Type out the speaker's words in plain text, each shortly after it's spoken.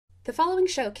The following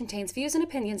show contains views and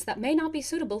opinions that may not be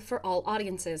suitable for all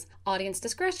audiences. Audience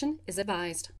discretion is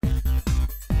advised.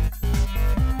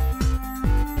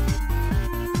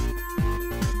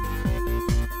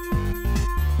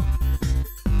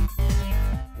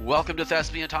 Welcome to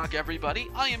Thespian Talk, everybody.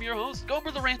 I am your host,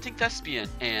 Gomer the Ranting Thespian,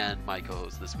 and my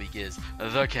co-host this week is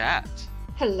the Cat.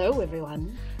 Hello,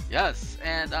 everyone. Yes,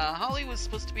 and Holly was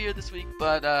supposed to be here this week,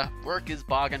 but work is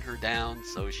bogging her down,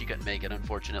 so she couldn't make it,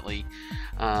 unfortunately.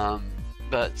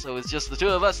 But so it's just the two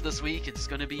of us this week. It's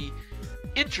going to be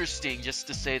interesting, just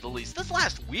to say the least. This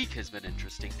last week has been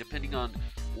interesting, depending on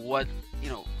what,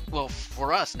 well,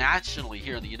 for us nationally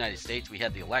here in the United States, we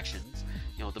had the elections.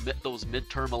 Those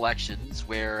midterm elections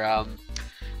where, a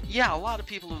lot of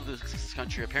people in this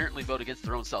country apparently vote against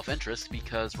their own self-interest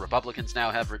because Republicans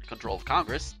now have control of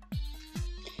Congress.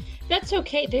 That's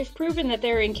okay. They've proven that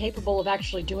they're incapable of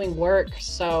actually doing work,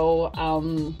 so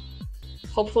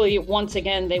hopefully once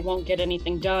again they won't get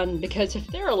anything done, because if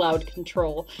they're allowed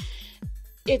control,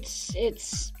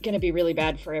 it's going to be really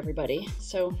bad for everybody.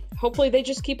 So hopefully they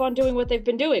just keep on doing what they've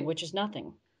been doing, which is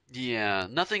nothing. Yeah,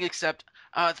 nothing except,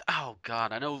 I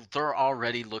know they're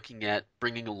already looking at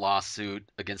bringing a lawsuit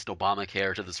against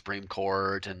Obamacare to the Supreme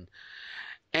Court,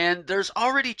 and there's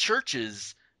already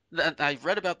churches, that I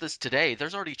read about this today,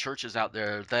 there's already churches out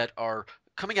there that are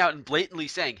coming out and blatantly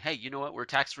saying, hey, you know what, we're a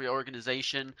tax-free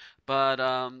organization, but,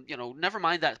 never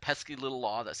mind that pesky little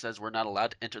law that says we're not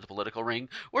allowed to enter the political ring.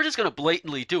 We're just going to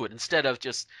blatantly do it instead of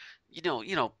just,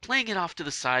 playing it off to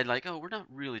the side like, oh, we're not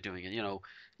really doing it,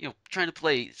 trying to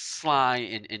play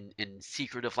sly and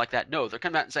secretive like that. No, they're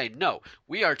coming out and saying, no,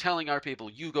 we are telling our people,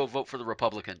 you go vote for the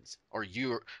Republicans, or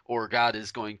God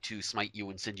is going to smite you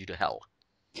and send you to hell.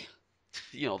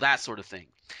 That sort of thing.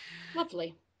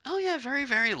 Lovely. Oh yeah, very,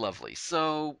 very lovely.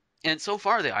 So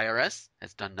far the IRS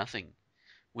has done nothing.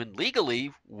 When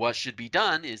legally, what should be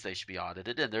done is they should be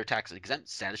audited and their tax exempt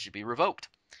status should be revoked.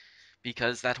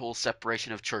 Because that whole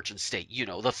separation of church and state,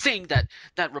 the thing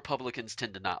that Republicans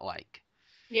tend to not like.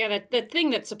 Yeah, that thing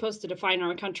that's supposed to define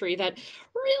our country that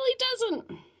really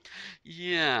doesn't.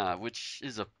 Yeah, which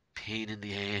is a pain in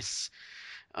the ass.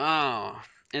 Oh,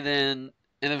 and then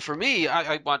for me,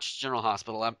 I watched General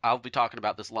Hospital. I'll be talking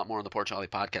about this a lot more on the Poor Charlie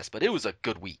podcast, but it was a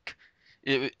good week.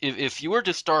 If you were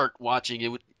to start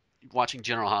watching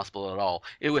General Hospital at all,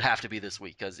 it would have to be this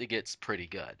week because it gets pretty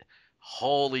good.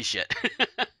 Holy shit.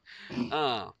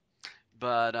 And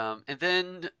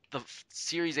then the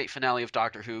Series 8 finale of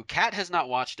Doctor Who. Kat has not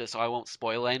watched it, so I won't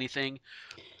spoil anything.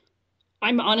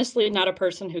 I'm honestly not a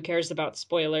person who cares about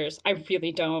spoilers. I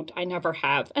really don't. I never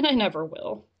have, and I never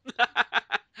will.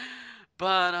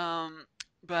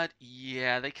 But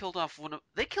yeah, they killed off one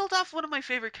of my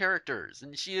favorite characters,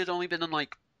 and she had only been in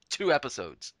like 2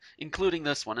 episodes, including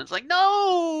this one. It's like,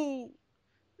 no,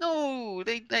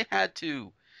 they had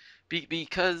to.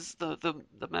 Because the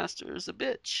master is a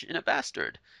bitch and a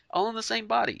bastard, all in the same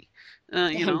body,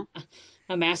 A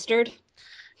mastered?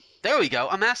 There we go,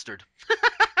 a mastered.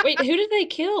 Wait, who did they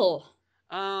kill?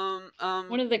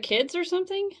 One of the kids or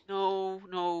something?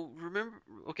 No. Remember?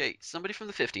 Okay, somebody from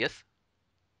the 50th.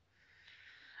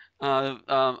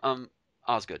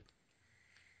 Osgood.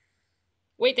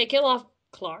 Wait, they kill off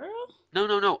Clara?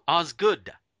 No,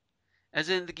 Osgood. As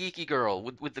in the geeky girl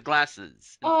with the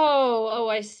glasses. Oh,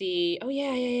 I see. Oh,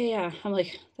 yeah. I'm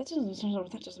like, that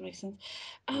doesn't make sense.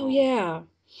 Oh, yeah.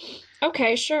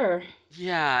 Okay, sure.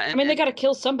 Yeah. They gotta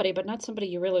kill somebody, but not somebody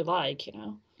you really like,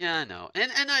 Yeah, I know. And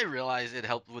I realize it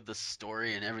helped with the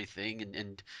story and everything,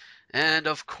 and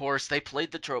of course they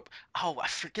played the trope. Oh, I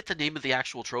forget the name of the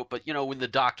actual trope, but when the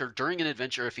Doctor, during an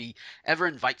adventure, if he ever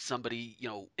invites somebody,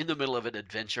 in the middle of an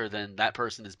adventure, then that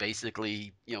person is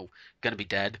basically, gonna be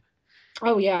dead.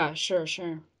 Oh yeah, sure.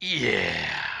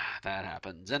 Yeah, that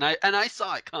happens. And I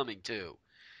saw it coming too.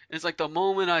 And it's like the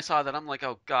moment I saw that, I'm like,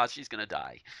 oh god, she's gonna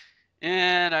die.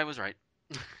 And I was right.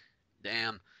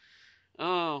 Damn.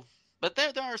 Oh, but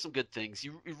there are some good things.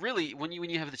 You really, when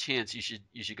you have the chance, you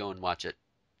should go and watch it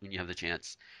when you have the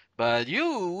chance. But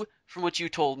you, from what you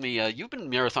told me, you've been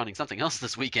marathoning something else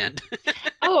this weekend.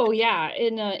 Oh yeah,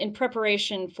 in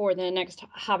preparation for the next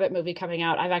Hobbit movie coming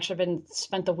out, I've actually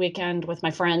spent the weekend with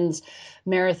my friends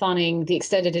marathoning the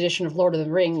extended edition of Lord of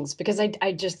the Rings, because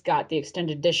I just got the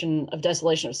extended edition of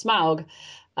Desolation of Smaug,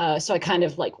 so I kind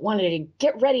of like wanted to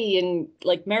get ready and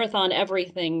like marathon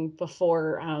everything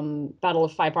before Battle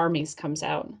of Five Armies comes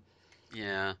out.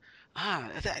 Yeah.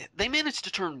 They managed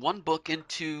to turn one book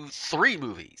into 3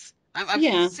 movies. I've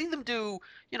Yeah. seen them do,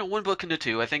 one book into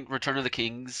 2. I think Return of the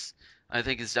Kings, I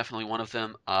think, is definitely one of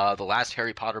them. The last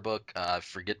Harry Potter book,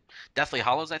 forget, Deathly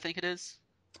Hallows, I think it is.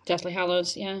 Deathly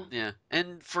Hallows, yeah. Yeah,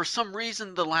 and for some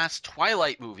reason, the last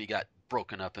Twilight movie got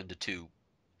broken up into two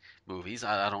movies.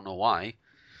 I don't know why.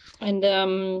 And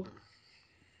Mm.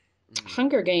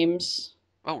 Hunger Games.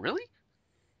 Oh, really?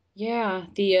 Yeah,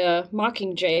 the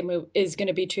Mockingjay is going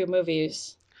to be two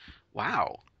movies.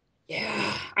 Wow.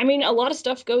 Yeah, I mean, a lot of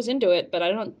stuff goes into it, but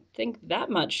I don't think that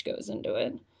much goes into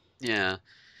it. Yeah.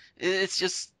 It's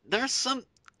just there's some.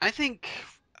 I think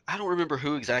I don't remember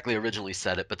who exactly originally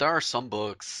said it, but there are some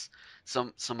books,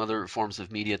 some other forms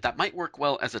of media that might work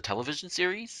well as a television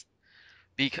series.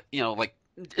 Because like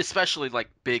especially like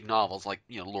big novels like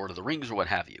Lord of the Rings or what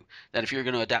have you. That if you're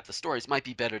going to adapt the stories, might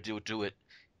be better to do it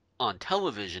on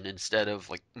television instead of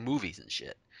like movies and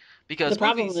shit. The Because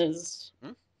problem movies. is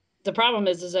Hmm? the problem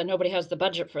is that nobody has the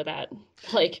budget for that.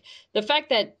 Like the fact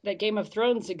that Game of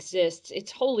Thrones exists,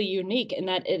 it's wholly unique in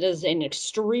that it is an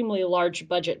extremely large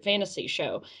budget fantasy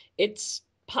show. It's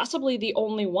possibly the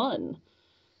only one.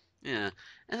 Yeah,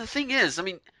 and the thing is, I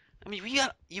mean,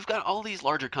 you've got all these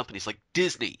larger companies like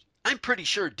Disney. I'm pretty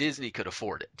sure Disney could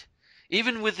afford it,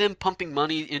 even with them pumping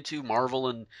money into Marvel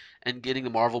and getting the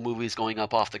Marvel movies going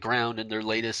up off the ground in their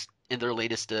latest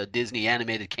Disney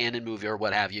animated canon movie or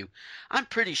what have you. I'm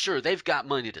pretty sure they've got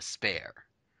money to spare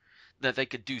that they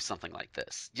could do something like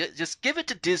this. Just give it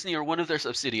to Disney or one of their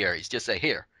subsidiaries. Just say,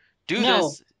 here, do No,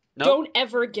 this. Nope, don't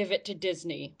ever give it to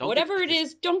Disney. don't give it Whatever to it Disney.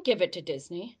 is, don't give it to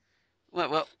Disney.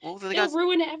 Well, they They'll got.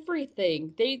 ruin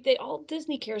everything. They all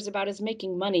Disney cares about is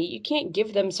making money. You can't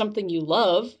give them something you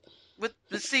love. But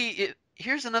see,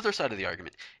 here's another side of the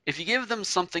argument. If you give them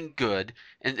something good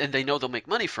and they know they'll make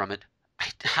money from it,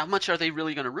 how much are they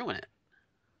really going to ruin it?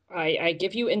 I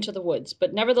give you Into the Woods,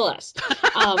 but nevertheless,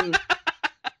 um,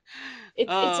 it's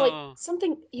like Oh,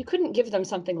 something you couldn't give them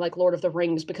something like Lord of the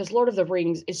Rings because Lord of the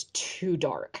Rings is too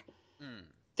dark. hmm,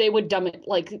 They would dumb it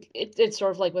like it's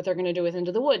sort of like what they're going to do with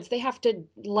Into the Woods. They have to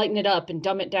lighten it up and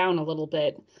dumb it down a little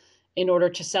bit in order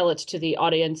to sell it to the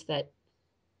audience that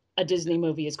a Disney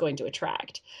movie is going to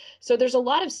attract. So there's a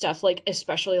lot of stuff, like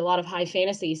especially a lot of high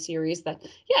fantasy series that,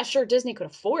 yeah, sure, Disney could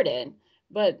afford it,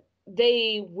 but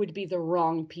they would be the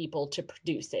wrong people to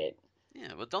produce it.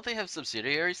 yeah. Well, don't they have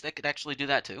subsidiaries that could actually do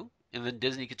that too? And then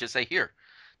Disney could just say, here,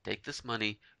 take this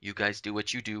money. You guys do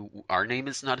what you do. Our name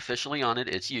is not officially on it.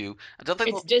 It's you. Don't they?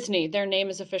 It's Disney. Their name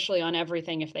is officially on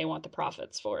everything if they want the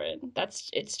profits for it.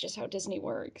 It's just how Disney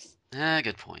works.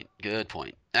 Good point. Good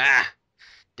point. Ah,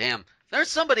 damn. There's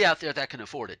somebody out there that can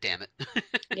afford it. Damn it.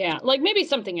 Yeah, like maybe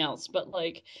something else, but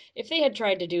like if they had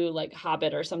tried to do like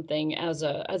Hobbit or something as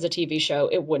a TV show,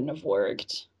 it wouldn't have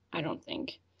worked. I don't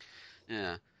think.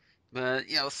 Yeah. But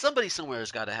somebody somewhere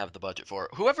has got to have the budget for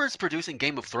it. Whoever's producing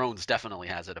Game of Thrones definitely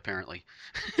has it, apparently.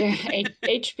 Yeah,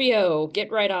 HBO,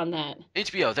 get right on that.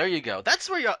 HBO, there you go. That's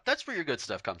where your good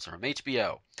stuff comes from.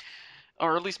 HBO,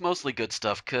 or at least mostly good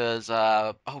stuff. Cause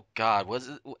oh God,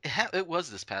 it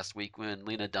was this past week when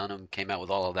Lena Dunham came out with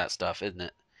all of that stuff, isn't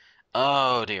it?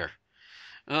 Oh dear.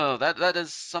 Oh, that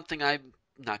is something I'm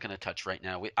not gonna touch right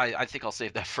now. I think I'll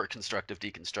save that for constructive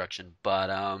deconstruction. But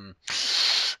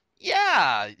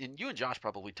yeah, and you and Josh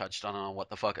probably touched on what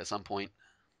the fuck at some point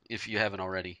if you haven't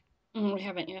already. We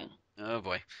haven't yet. Oh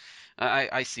boy,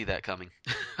 I see that coming.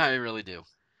 I really do.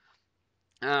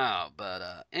 Oh,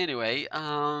 but anyway,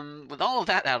 with all of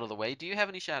that out of the way, do you have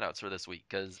any shout outs for this week?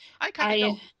 Because I kind of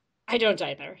don't. I I don't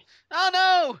either. Oh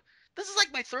no! This is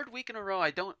like my third week in a row.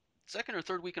 Second or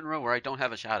third week in a row where I don't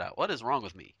have a shout out. What is wrong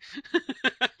with me?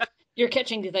 You're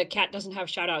catching the cat doesn't have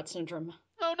shout out syndrome.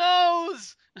 Oh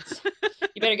noes!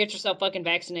 You better get yourself fucking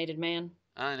vaccinated, man.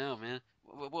 I know, man.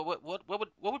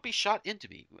 What would be shot into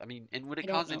me? I mean, and would I it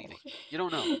don't cause know. anything? You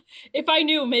don't know. If I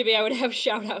knew, maybe I would have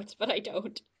shout outs, but I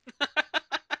don't.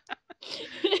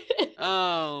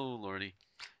 Oh lordy.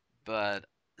 But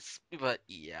but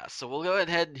yeah. So we'll go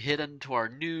ahead and hit into our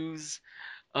news.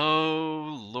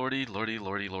 Oh lordy, lordy,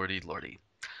 lordy, lordy, lordy.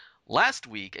 Last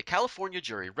week, a California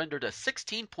jury rendered a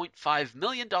 $16.5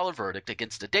 million verdict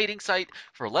against a dating site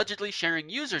for allegedly sharing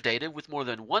user data with more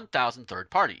than 1,000 third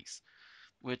parties,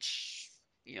 which,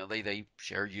 they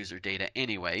share user data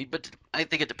anyway, but I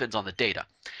think it depends on the data.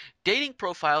 Dating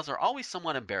profiles are always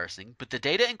somewhat embarrassing, but the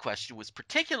data in question was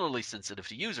particularly sensitive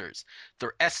to users,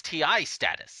 their STI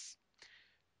status.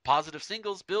 Positive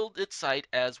Singles billed its site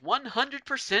as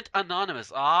 100%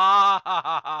 anonymous. Ah, ha,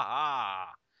 ha, ha,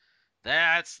 ha.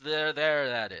 There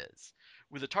that is.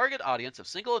 With a target audience of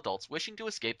single adults wishing to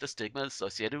escape the stigma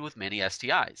associated with many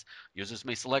STIs. Users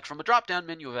may select from a drop-down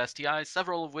menu of STIs,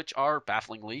 several of which are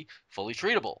bafflingly fully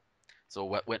treatable. So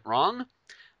what went wrong?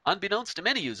 Unbeknownst to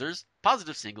many users,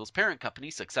 Positive Singles' parent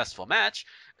company, Successful Match,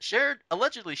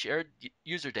 allegedly shared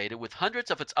user data with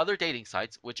hundreds of its other dating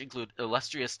sites, which include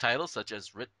illustrious titles such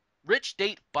as Rich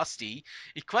Date Busty,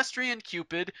 Equestrian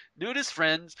Cupid, Nudist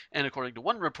Friends, and according to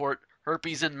one report,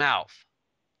 Herpes in Mouth.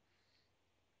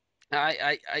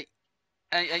 I I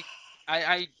I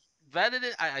I vetted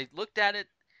it. I looked at it.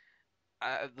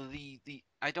 The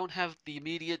I don't have the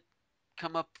immediate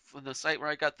come up from the site where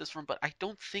I got this from, but I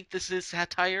don't think this is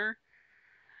satire.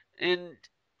 And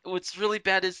what's really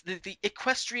bad is the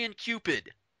Equestrian Cupid.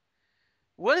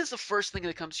 What is the first thing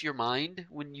that comes to your mind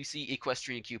when you see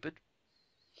Equestrian Cupid?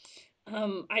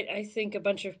 I think a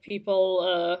bunch of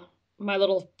people, My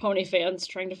Little Pony fans,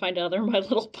 trying to find other My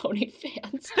Little Pony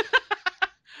fans.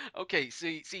 Okay,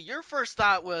 see, your first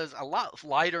thought was a lot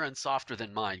lighter and softer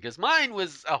than mine, because mine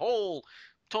was a whole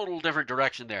total different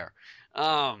direction there.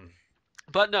 Um,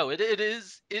 but no, it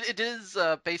is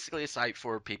basically a site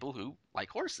for people who like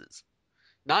horses.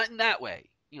 Not in that way,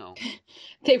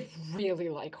 They really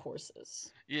like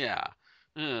horses. Yeah,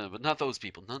 but not those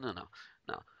people. No, no, no,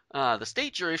 no. The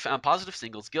state jury found Positive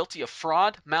Singles guilty of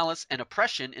fraud, malice, and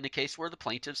oppression in a case where the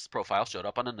plaintiff's profile showed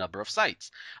up on a number of sites,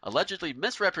 allegedly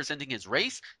misrepresenting his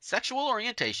race, sexual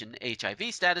orientation,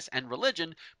 HIV status, and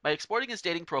religion by exporting his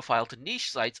dating profile to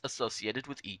niche sites associated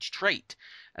with each trait.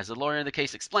 As the lawyer in the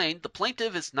case explained, the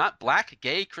plaintiff is not black,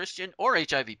 gay, Christian, or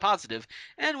HIV positive,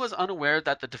 and was unaware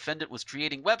that the defendant was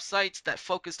creating websites that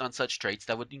focused on such traits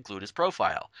that would include his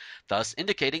profile, thus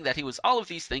indicating that he was all of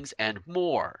these things and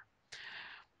more.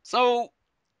 So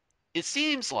it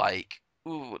seems like,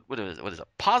 what is it?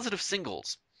 Positive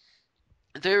Singles.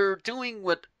 They're doing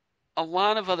what a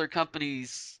lot of other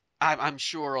companies, I'm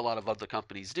sure a lot of other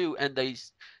companies do, and they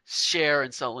share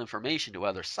and sell information to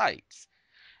other sites.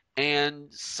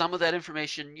 And some of that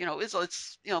information,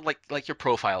 it's like your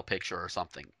profile picture or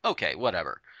something. Okay,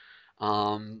 whatever.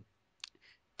 Um,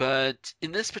 but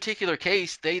in this particular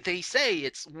case, they say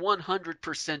it's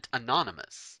 100%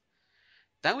 anonymous.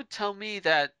 That would tell me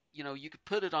that, you could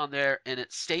put it on there and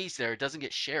it stays there. It doesn't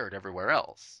get shared everywhere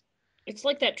else. It's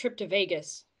like that trip to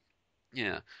Vegas.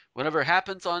 Yeah. Whatever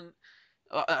happens on,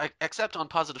 except on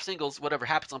Positive Singles, whatever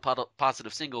happens on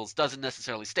Positive Singles doesn't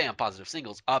necessarily stay on Positive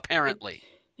Singles, It apparently.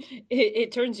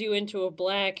 it turns you into a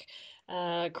black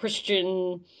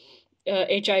Christian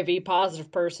HIV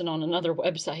positive person on another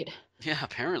website. Yeah,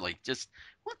 apparently. Just,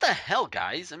 what the hell,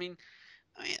 guys?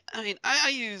 I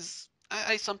use.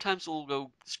 I sometimes will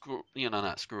go screw,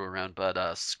 not screw around,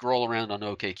 but scroll around on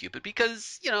OkCupid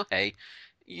because, hey,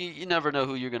 you never know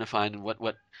who you're going to find and what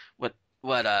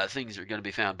things are going to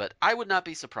be found. But I would not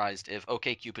be surprised if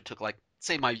OkCupid took, like,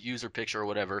 say, my user picture or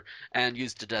whatever and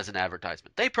used it as an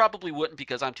advertisement. They probably wouldn't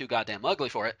because I'm too goddamn ugly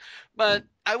for it. But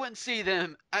I wouldn't see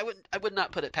them. I would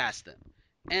not put it past them.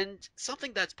 And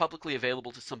something that's publicly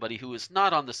available to somebody who is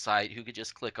not on the site who could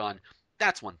just click on,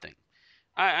 that's one thing.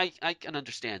 I can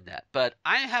understand that, but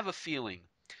I have a feeling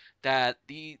that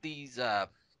these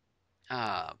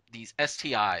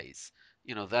STIs,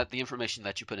 that the information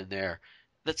that you put in there,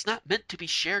 that's not meant to be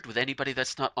shared with anybody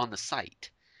that's not on the site,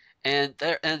 and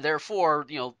therefore,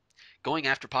 going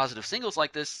after Positive Singles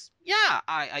like this, yeah,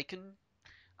 I can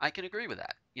agree with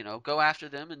that. Go after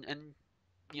them and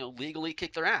legally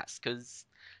kick their ass because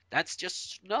that's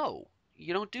just no,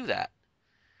 you don't do that.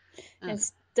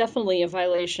 It's definitely a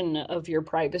violation of your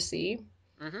privacy.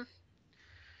 Mm-hmm.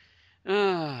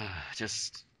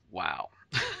 Just wow.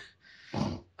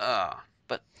 Uh,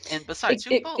 but and besides,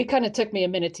 It kind of took me a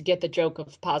minute to get the joke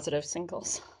of positive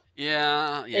singles.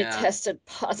 yeah, They yeah, tested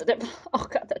positive. Oh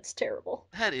God, that's terrible.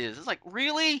 that is. It's like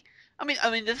really. I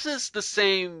mean, this is the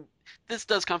same. This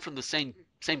does come from the same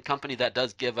company that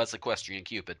does give us Equestrian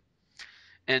Cupid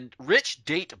and Rich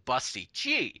Date Busty.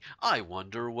 Gee, I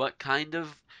wonder what kind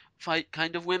of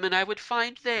women I would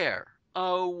find there.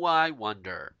 Oh, I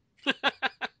wonder.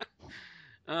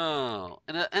 Oh,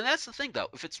 and that's the thing though.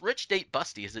 If it's Rich Date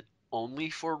Busty, is it only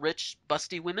for rich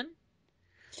busty women?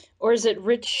 Or is it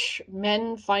rich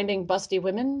men finding busty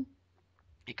women?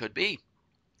 It could be.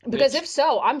 Because if Rich.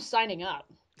 so, I'm signing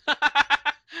up.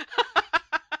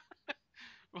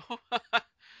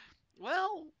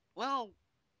 well,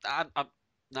 I'm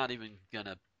not even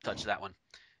gonna touch that one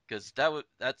because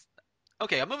that's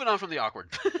okay. I'm moving on from the awkward.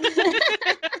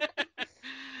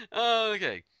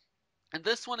 Okay, and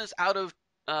this one is out of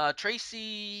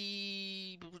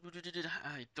Tracy.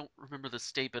 I don't remember the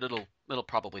state, but it'll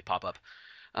probably pop up.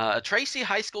 A Tracy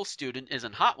high school student is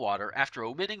in hot water after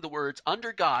omitting the words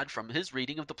 "under God" from his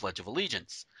reading of the Pledge of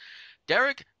Allegiance.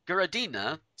 Derek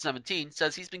Guradina, 17,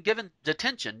 says he's been given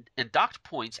detention and docked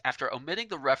points after omitting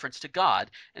the reference to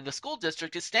God, and the school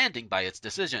district is standing by its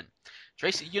decision.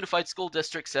 Tracy Unified School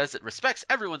District says it respects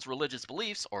everyone's religious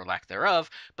beliefs, or lack thereof,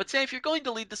 but say if you're going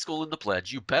to lead the school in the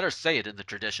pledge, you better say it in the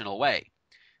traditional way.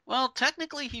 Well,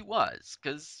 technically he was,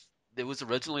 because it was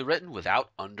originally written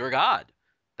without under God.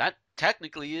 That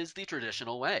technically is the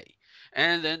traditional way.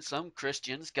 And then some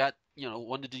Christians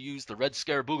wanted to use the Red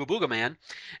Scare Booga Booga Man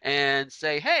and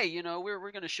say, hey,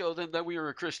 we're going to show them that we are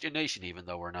a Christian nation, even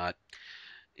though we're not.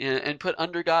 And put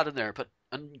under God in there, put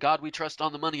God we trust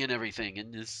on the money and everything.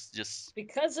 And it's just.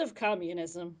 Because of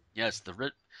communism. Yes,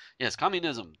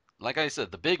 communism. Like I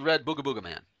said, the big red Booga Booga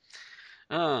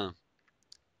Man.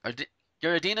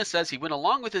 Garadina says he went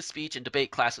along with his speech and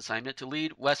debate class assignment to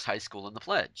lead West High School in the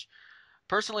pledge.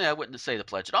 Personally, I wouldn't say the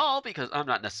pledge at all because I'm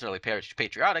not necessarily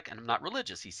patriotic and I'm not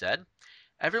religious, he said.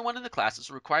 Everyone in the class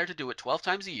is required to do it 12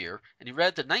 times a year, and he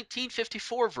read the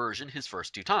 1954 version his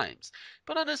first 2 times.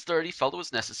 But on his third, he felt it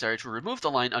was necessary to remove the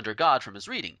line under God from his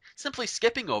reading, simply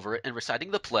skipping over it and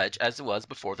reciting the pledge as it was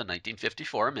before the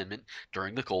 1954 amendment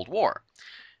during the Cold War.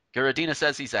 Garadina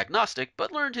says he's agnostic,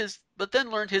 but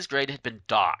then learned his grade had been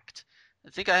docked. I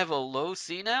think I have a low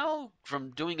C now from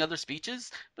doing other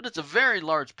speeches, but it's a very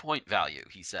large point value,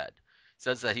 he said.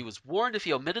 Says that he was warned if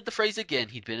he omitted the phrase again,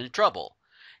 he'd been in trouble.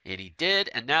 And he did,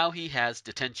 and now he has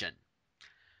detention.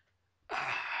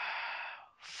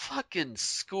 Fucking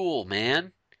school,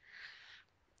 man.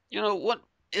 You know what?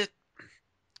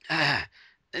 That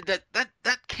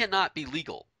cannot be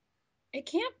legal. It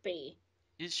can't be.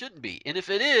 It shouldn't be. And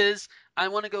if it is, I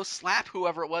want to go slap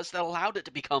whoever it was that allowed it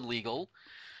to become legal.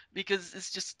 Because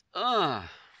it's just, God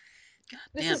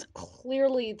This damn is it.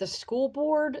 clearly the school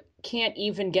board can't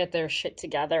even get their shit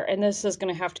together, and this is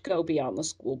going to have to go beyond the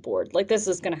school board. Like, this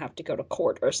is going to have to go to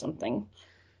court or something.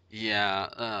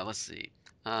 Yeah, let's see.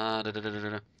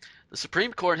 The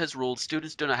Supreme Court has ruled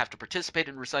students do not have to participate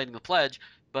in reciting the pledge,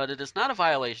 but it is not a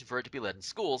violation for it to be led in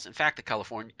schools. In fact,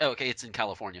 it's in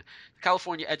California. The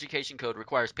California Education Code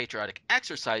requires patriotic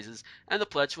exercises, and the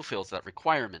pledge fulfills that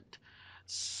requirement.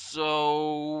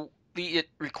 So it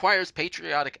requires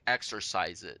patriotic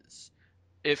exercises.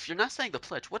 If you're not saying the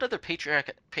pledge, what other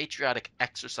patriotic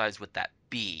exercise would that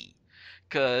be?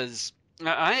 Because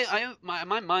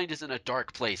my mind is in a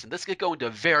dark place, and this could go into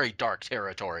very dark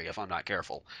territory if I'm not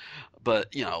careful.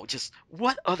 But just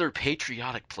what other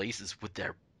patriotic places would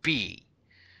there be?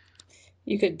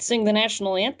 You could sing the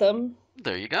national anthem.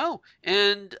 There you go.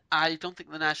 And I don't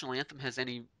think the national anthem has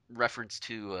any reference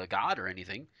to God or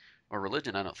anything, or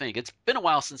religion. I don't think it's been a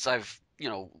while since I've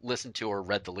listened to or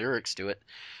read the lyrics to it,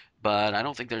 but I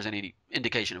don't think there's any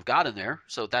indication of God in there.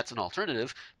 So that's an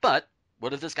alternative. But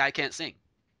what if this guy can't sing?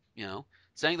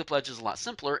 Saying the pledge is a lot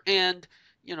simpler. And,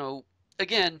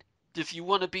 again, if you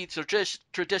want to be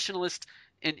traditionalist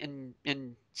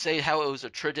and say how it was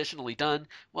traditionally done,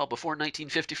 well, before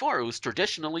 1954, it was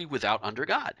traditionally without under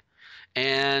God.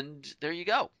 And there you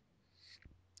go.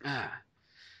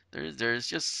 There's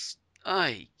just,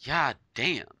 god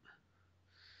damn.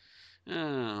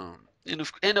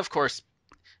 And of course,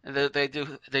 they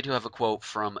do have a quote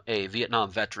from a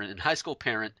Vietnam veteran and high school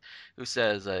parent who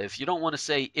says, if you don't want to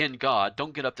say in God,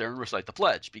 don't get up there and recite the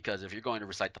pledge, because if you're going to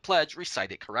recite the pledge,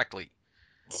 recite it correctly.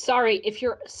 Sorry, if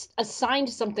you're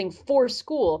assigned something for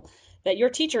school that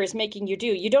your teacher is making you do,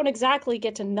 you don't exactly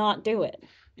get to not do it.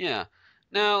 Yeah.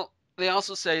 Now, they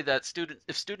also say that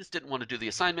if students didn't want to do the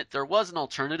assignment, there was an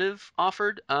alternative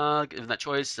offered, given that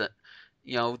choice. That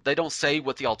they don't say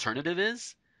what the alternative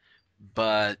is,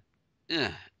 but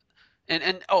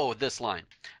this line.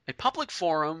 A public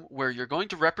forum where you're going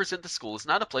to represent the school is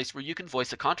not a place where you can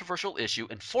voice a controversial issue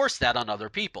and force that on other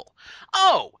people.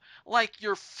 Oh, like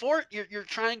you're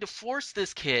trying to force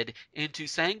this kid into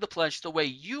saying the pledge the way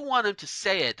you want him to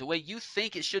say it, the way you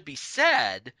think it should be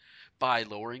said, by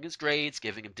lowering his grades,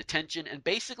 giving him detention, and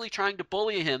basically trying to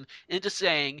bully him into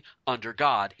saying under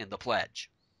God in the pledge.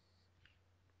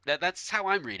 That's how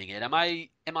I'm reading it. Am I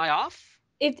off?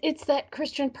 It's that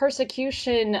Christian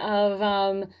persecution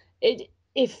of it.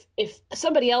 If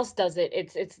somebody else does it,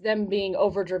 it's them being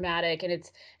over dramatic, and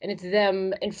it's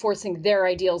them enforcing their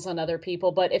ideals on other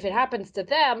people. But if it happens to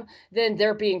them, then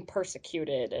they're being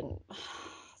persecuted, and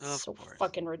so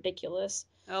fucking ridiculous.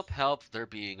 Help! They're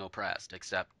being oppressed,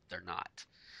 except they're not.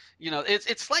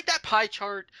 It's like that pie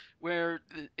chart where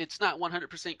it's not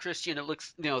 100% Christian. It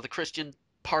looks, the Christian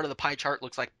part of the pie chart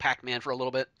looks like Pac-Man for a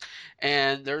little bit,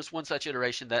 and there's one such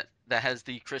iteration that has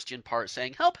the Christian part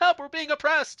saying help, we're being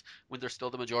oppressed, when they're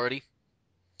still the majority.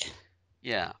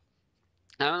 Yeah.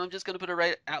 Now I'm just going to put it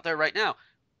right out there right now.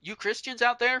 You Christians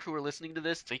out there who are listening to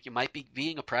this think you might be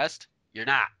being oppressed? You're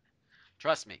not.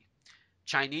 Trust me.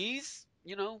 Chinese,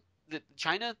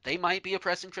 China, they might be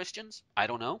oppressing Christians. I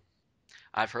don't know.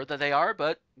 I've heard that they are,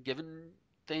 but given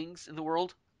things in the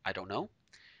world, I don't know.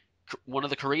 One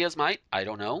of the Koreas might. I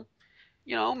don't know.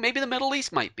 Maybe the Middle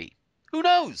East might be. Who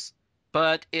knows?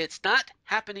 But it's not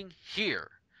happening here.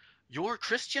 Your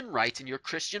Christian rights and your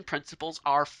Christian principles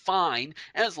are fine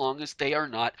as long as they are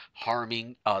not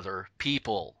harming other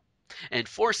people and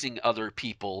forcing other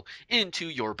people into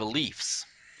your beliefs.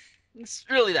 It's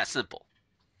really that simple.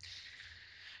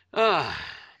 But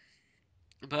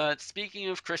speaking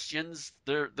of Christians,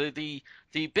 the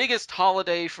biggest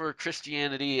holiday for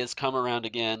Christianity has come around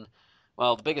again.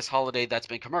 Well, the biggest holiday that's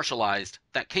been commercialized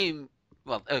that came,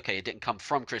 well, okay, it didn't come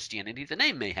from Christianity. The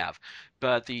name may have,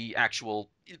 but the actual,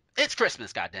 it's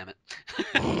Christmas, goddammit.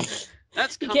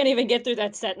 You can't even get through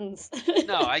that sentence.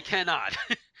 No, I cannot.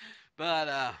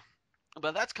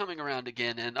 But that's coming around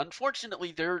again, and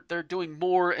unfortunately, they're doing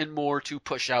more and more to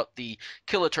push out the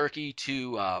kill a turkey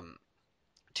to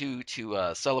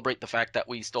celebrate the fact that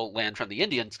we stole land from the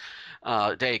Indians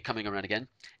day coming around again.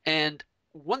 And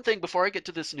one thing before I get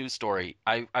to this news story,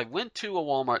 I went to a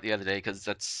Walmart the other day because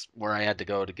that's where I had to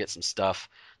go to get some stuff.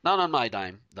 Not on my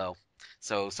dime, though.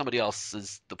 So somebody else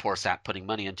is the poor sap putting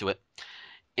money into it.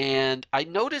 And I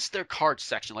noticed their card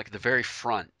section, like at the very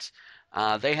front.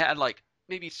 They had like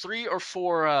maybe 3 or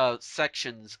 4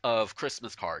 sections of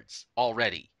Christmas cards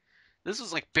already. This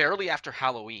was like barely after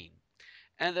Halloween.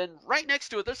 And then right next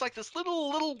to it, there's like this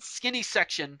little skinny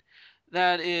section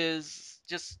that is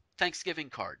just Thanksgiving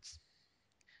cards.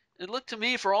 It looked to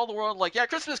me for all the world like, yeah,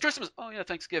 Christmas, Christmas. Oh yeah,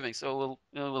 Thanksgiving. So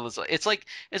it's like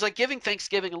giving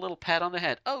Thanksgiving a little pat on the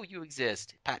head. Oh, you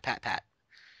exist. Pat, pat, pat.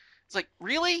 It's like,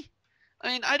 really? I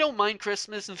mean, I don't mind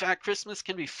Christmas. In fact, Christmas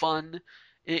can be fun.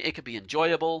 It can be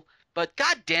enjoyable. But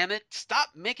god damn it, stop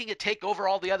making it take over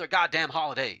all the other goddamn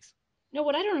holidays. No,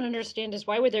 what I don't understand is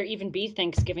why would there even be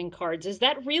Thanksgiving cards? Is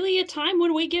that really a time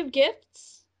when we give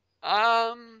gifts?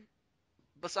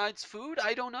 Besides food,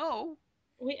 I don't know.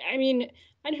 I mean,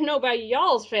 I don't know about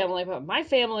y'all's family, but my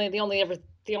family, the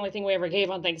only thing we ever gave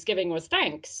on Thanksgiving was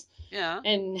thanks. Yeah.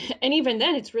 And even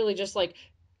then, it's really just like,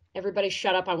 everybody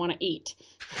shut up, I want to eat.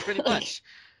 Pretty much.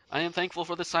 I am thankful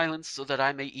for the silence so that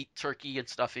I may eat turkey and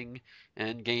stuffing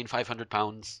and gain 500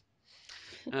 pounds.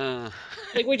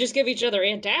 Like we just give each other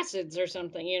antacids or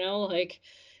something, like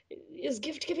is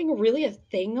gift giving really a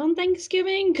thing on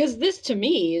Thanksgiving? Because this to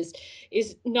me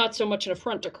is not so much an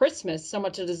affront to Christmas, so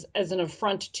much as an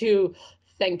affront to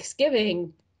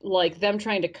Thanksgiving, like them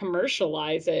trying to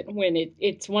commercialize it when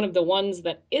it's one of the ones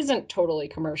that isn't totally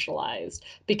commercialized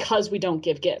because we don't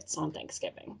give gifts on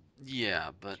Thanksgiving. Yeah,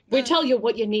 but we tell you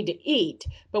what you need to eat,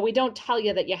 but we don't tell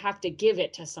you that you have to give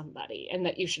it to somebody and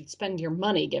that you should spend your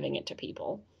money giving it to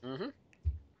people. Mm-hmm.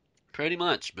 Pretty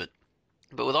much, but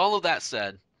with all of that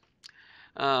said,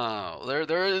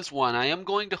 there is one. I am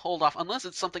going to hold off unless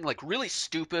it's something like really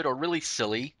stupid or really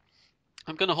silly.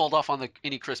 I'm going to hold off on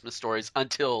any Christmas stories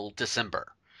until December.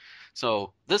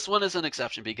 So this one is an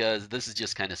exception because this is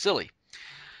just kind of silly.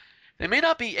 They may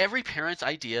not be every parent's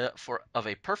idea of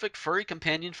a perfect furry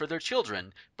companion for their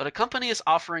children, but a company is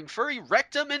offering furry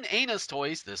rectum and anus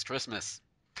toys this Christmas.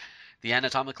 The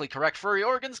anatomically correct furry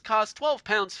organs cost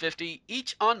 £12.50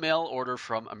 each on mail order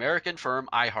from American firm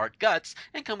I Heart Guts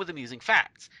and come with amusing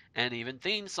facts and even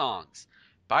theme songs.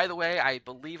 By the way, I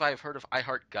believe I've heard of I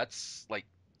Heart Guts like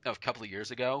a couple of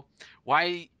years ago.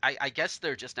 Why? I guess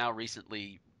they're just now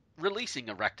recently releasing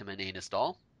a rectum and anus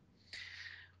doll.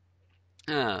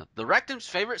 The Rectum's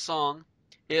favorite song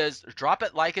is Drop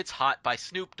It Like It's Hot by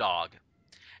Snoop Dogg,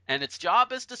 and its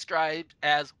job is described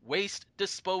as waste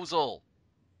disposal.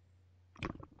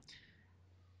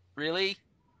 Really?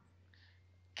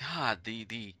 God,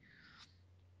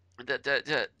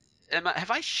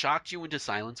 have I shocked you into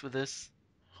silence with this?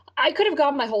 I could have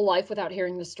gone my whole life without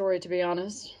hearing the story, to be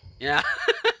honest. Yeah.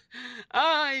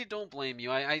 I don't blame you.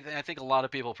 I think a lot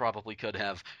of people probably could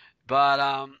have.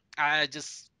 But I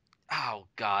just, oh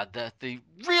God, the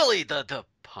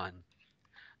pun.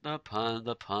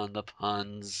 The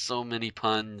puns. So many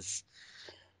puns.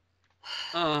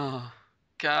 Oh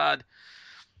God.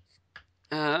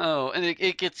 And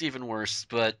it gets even worse.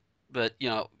 But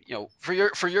for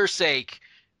your sake,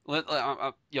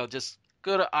 just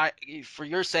go to for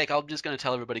your sake, I'm just gonna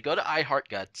tell everybody, go to I Heart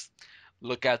Guts,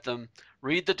 look at them,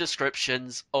 read the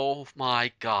descriptions. Oh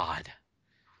my God.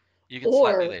 You can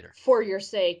slap me later. For your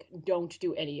sake, don't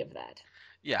do any of that.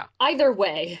 Yeah. Either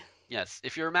way. Yes.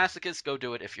 If you're a masochist, go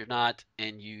do it. If you're not,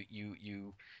 and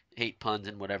you hate puns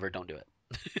and whatever, don't do it.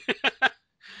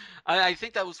 I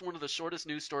think that was one of the shortest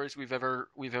news stories we've ever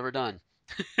done.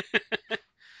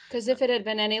 Because if it had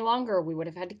been any longer, we would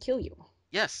have had to kill you.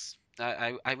 Yes,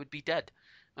 I would be dead.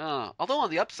 Although on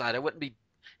the upside, I wouldn't be.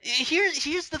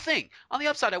 Here's the thing. On the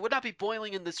upside, I would not be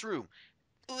boiling in this room.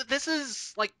 This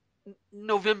is like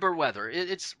November weather.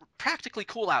 It's practically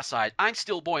cool outside. I'm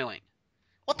still boiling.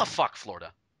 What the fuck,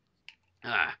 Florida?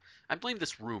 Ah, I blame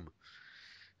this room.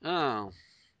 Oh,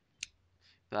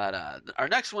 but our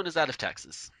next one is out of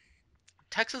Texas.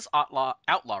 Texas outlaw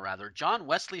John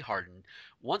Wesley Hardin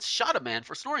once shot a man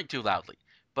for snoring too loudly,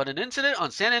 but an incident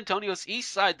on San Antonio's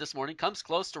east side this morning comes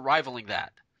close to rivaling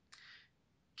that.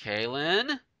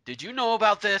 Kaylin, did you know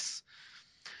about this?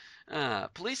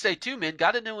 Police say two men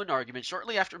got into an argument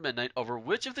shortly after midnight over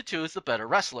which of the two is the better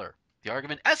wrestler. The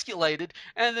argument escalated,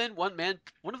 and then one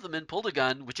of the men pulled a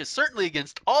gun, which is certainly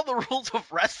against all the rules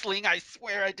of wrestling. I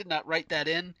swear I did not write that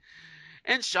in,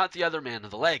 and shot the other man in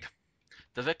the leg.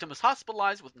 The victim was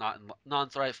hospitalized with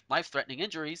non-life-threatening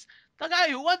injuries. The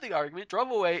guy who won the argument drove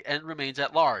away and remains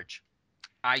at large.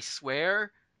 I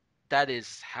swear that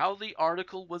is how the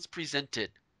article was presented.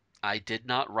 I did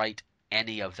not write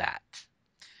any of that.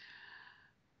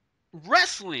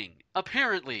 Wrestling,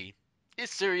 apparently, is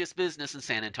serious business in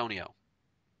San Antonio.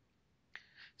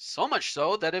 So much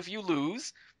so that if you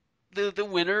lose, the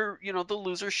winner, the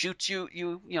loser shoots you,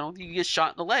 you get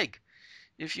shot in the leg.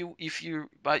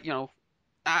 But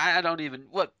I don't even,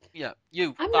 what, yeah,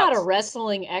 you. I'm not a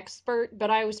wrestling expert, but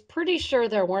I was pretty sure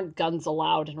there weren't guns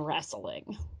allowed in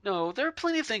wrestling. No, there are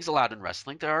plenty of things allowed in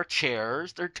wrestling. There are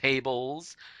chairs, there are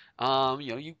tables.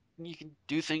 You can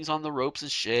do things on the ropes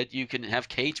and shit. You can have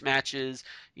cage matches.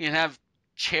 You can have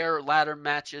chair ladder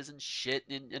matches and shit,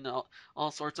 and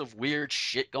all sorts of weird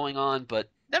shit going on, but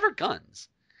never guns.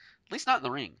 At least not in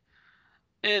the ring.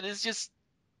 And it's just,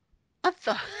 what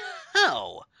the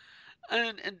hell?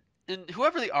 And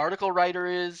whoever the article writer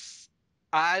is,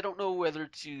 I don't know whether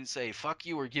to say fuck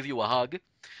you or give you a hug,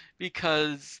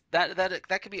 because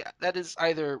that is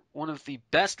either one of the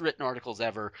best written articles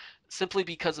ever, simply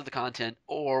because of the content,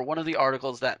 or one of the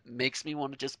articles that makes me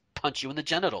want to just punch you in the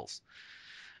genitals.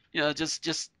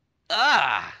 Just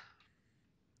ah.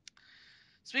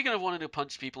 Speaking of wanting to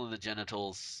punch people in the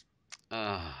genitals,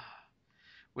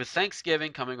 with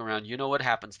Thanksgiving coming around, you know what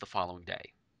happens the following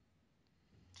day.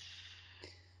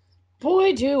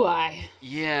 Boy, do I.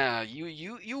 Yeah,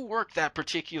 you work that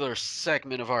particular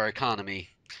segment of our economy,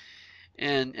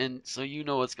 and so you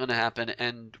know what's going to happen,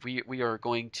 and we are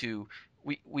going to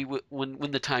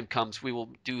when the time comes, we will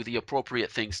do the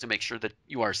appropriate things to make sure that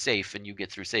you are safe and you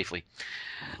get through safely.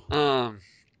 And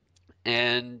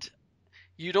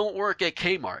you don't work at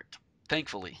Kmart,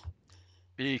 thankfully,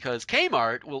 because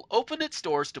Kmart will open its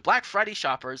doors to Black Friday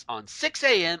shoppers on 6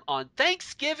 a.m. on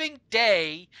Thanksgiving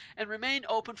Day and remain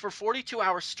open for 42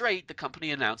 hours straight, the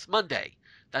company announced Monday.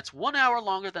 That's 1 hour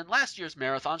longer than last year's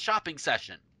marathon shopping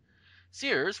session.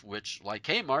 Sears, which, like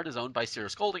Kmart, is owned by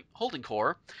Sears Holding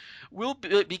Corp., will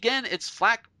begin its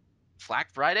Flack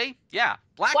Friday? Yeah,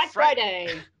 Black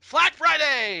Friday. Flack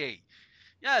Friday!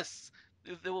 Yes,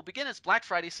 it will begin its Black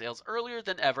Friday sales earlier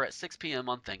than ever at 6 p.m.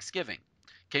 on Thanksgiving.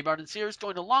 Kmart and Sears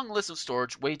joined a long list of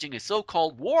stores waging a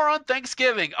so-called war on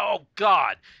Thanksgiving. Oh,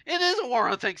 God. It is a war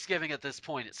on Thanksgiving at this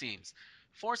point, it seems.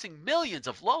 Forcing millions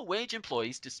of low-wage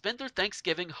employees to spend their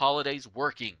Thanksgiving holidays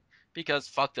working. Because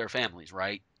fuck their families,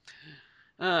 right?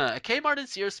 A Kmart and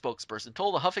Sears spokesperson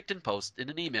told the Huffington Post in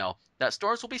an email that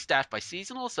stores will be staffed by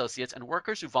seasonal associates and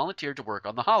workers who volunteered to work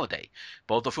on the holiday,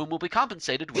 both of whom will be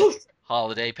compensated with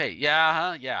holiday pay.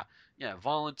 Yeah,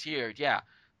 volunteered, yeah.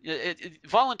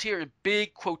 Volunteer in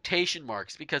big quotation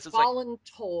marks, because it's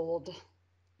voluntold.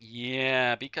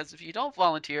 Yeah, because if you don't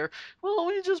volunteer, well,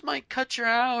 we just might cut your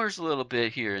hours a little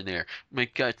bit here and there.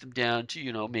 Might cut them down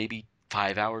to, maybe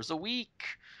 5 hours a week.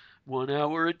 1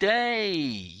 hour a day.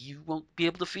 You won't be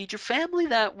able to feed your family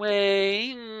that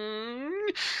way.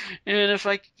 And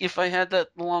if I had that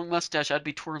long mustache, I'd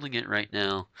be twirling it right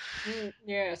now.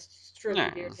 Yes, it's truly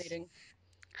irritating.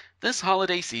 This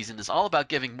holiday season is all about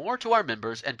giving more to our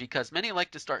members, and because many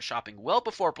like to start shopping well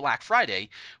before Black Friday,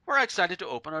 we're excited to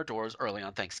open our doors early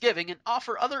on Thanksgiving and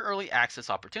offer other early access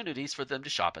opportunities for them to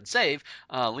shop and save.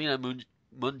 Lena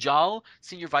Munjal,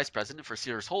 Senior Vice President for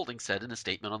Sears Holdings, said in a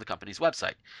statement on the company's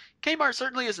website. Kmart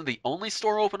certainly isn't the only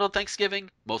store open on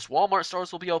Thanksgiving. Most Walmart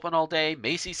stores will be open all day.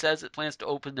 Macy's says it plans to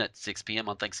open at 6 p.m.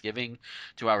 on Thanksgiving,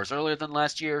 2 hours earlier than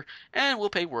last year, and will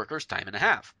pay workers time and a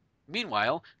half.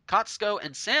 Meanwhile, Costco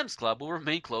and Sam's Club will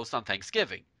remain closed on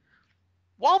Thanksgiving.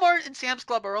 Walmart and Sam's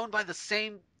Club are owned by the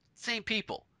same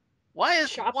people. Why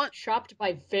is shopped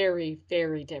by very,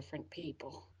 very different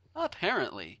people?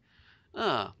 Apparently.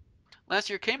 Last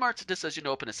year, Kmart's decision to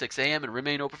open at 6 a.m. and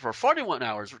remain open for 41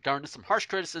 hours garnered some harsh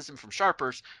criticism from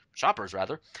shoppers,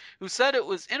 who said it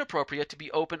was inappropriate to be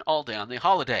open all day on the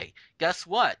holiday. Guess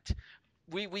what?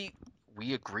 We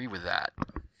agree with that.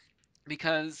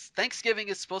 Because Thanksgiving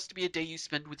is supposed to be a day you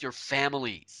spend with your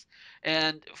families.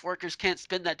 And if workers can't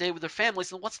spend that day with their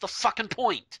families, then what's the fucking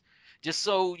point? Just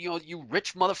so, you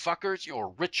rich motherfuckers,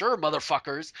 or richer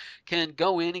motherfuckers, can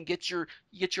go in and get your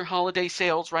holiday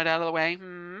sales right out of the way.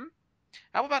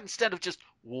 How about instead of just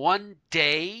one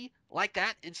day like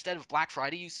that, instead of Black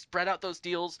Friday, you spread out those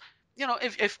deals?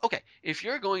 If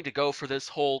you're going to go for this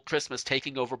whole Christmas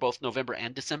taking over both November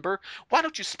and December, why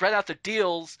don't you spread out the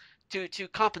deals to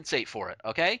compensate for it?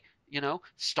 Okay,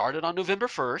 start it on November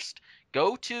 1st,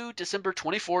 go to December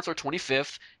 24th or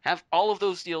 25th, have all of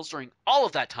those deals during all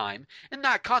of that time, and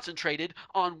not concentrated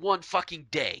on one fucking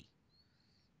day.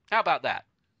 How about that?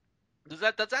 Does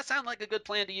that sound like a good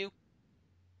plan to you?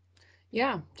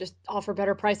 Yeah, just offer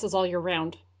better prices all year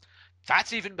round.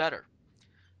 That's even better.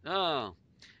 Oh,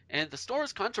 and the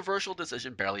store's controversial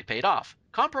decision barely paid off.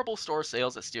 Comparable store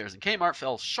sales at Sears and Kmart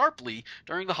fell sharply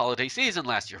during the holiday season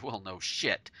last year. Well, no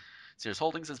shit. Sears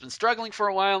Holdings has been struggling for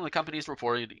a while, and the company is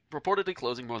reportedly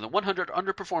closing more than 100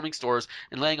 underperforming stores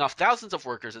and laying off thousands of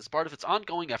workers as part of its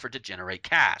ongoing effort to generate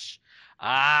cash.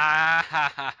 Ah,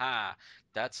 ha, ha, ha.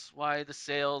 That's why the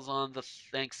sales on the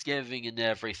Thanksgiving and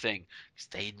everything, because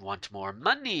they want more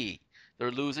money.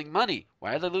 They're losing money.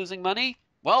 Why are they losing money?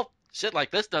 Well, shit like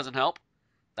this doesn't help.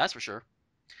 That's for sure.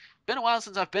 Been a while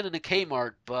since I've been in a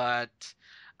Kmart, but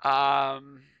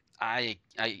God,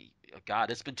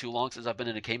 it's been too long since I've been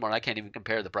in a Kmart. I can't even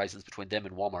compare the prices between them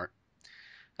and Walmart.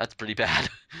 That's pretty bad.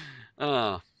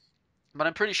 uh, but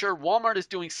I'm pretty sure Walmart is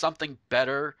doing something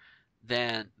better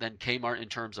than Kmart in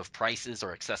terms of prices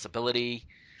or accessibility.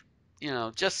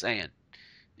 Just saying.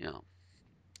 You know.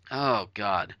 Oh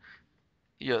God.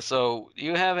 Yeah. So, do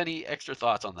you have any extra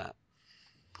thoughts on that?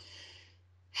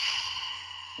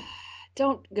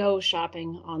 Don't go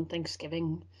shopping on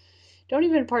Thanksgiving. Don't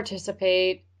even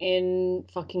participate in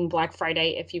fucking Black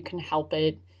Friday if you can help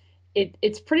it.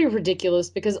 It's pretty ridiculous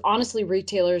because honestly,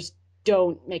 retailers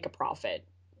don't make a profit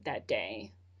that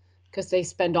day because they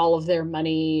spend all of their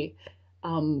money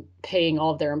paying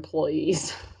all of their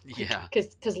employees. Yeah.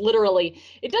 Because literally,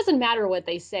 it doesn't matter what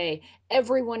they say.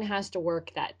 Everyone has to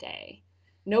work that day.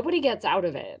 Nobody gets out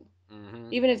of it. Mm-hmm.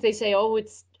 Even if they say, oh,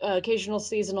 it's occasional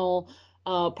seasonal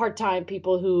part-time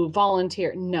people who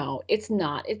volunteer. No, it's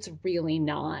not. It's really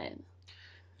not.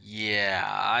 Yeah,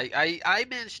 I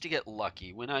managed to get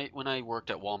lucky when I worked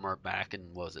at Walmart back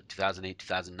in, what was it, 2008,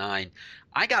 2009.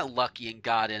 I got lucky and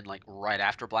got in like right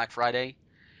after Black Friday.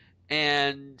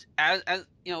 And as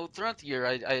throughout the year,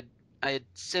 I had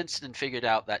sensed and figured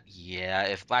out that, yeah,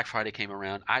 if Black Friday came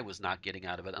around, I was not getting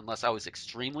out of it unless I was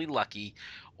extremely lucky,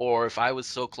 or if I was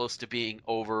so close to being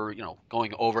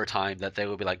going overtime that they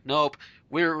would be like, nope,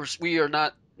 we are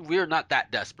not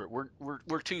that desperate.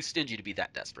 We're too stingy to be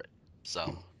that desperate.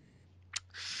 So.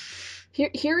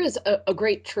 Here is a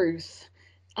great truth.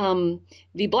 Um,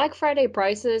 the Black Friday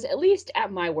prices, at least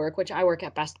at my work, which I work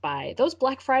at Best Buy, those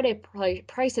Black Friday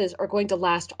prices are going to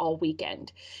last all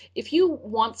weekend. If you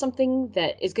want something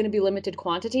that is going to be limited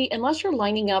quantity, unless you're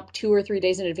lining up 2 or 3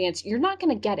 days in advance, you're not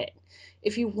going to get it.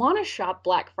 If you want to shop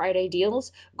Black Friday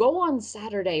deals, go on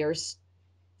Saturday or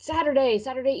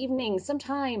Saturday evening,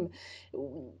 sometime,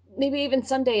 maybe even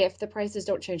Sunday if the prices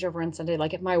don't change over on Sunday,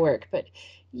 like at my work. But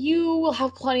you will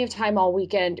have plenty of time all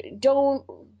weekend. Don't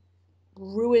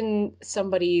ruin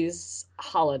somebody's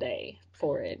holiday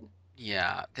for it.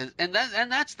 Yeah, and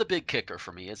that's the big kicker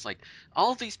for me. It's like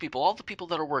all of these people, all the people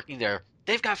that are working there,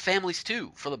 they've got families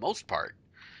too, for the most part.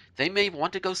 They may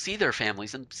want to go see their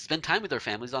families and spend time with their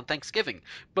families on Thanksgiving,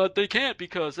 but they can't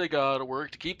because they gotta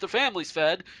work to keep their families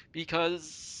fed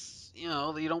because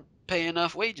they don't pay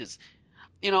enough wages.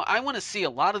 I want to see a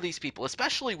lot of these people,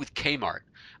 especially with Kmart.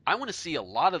 I want to see a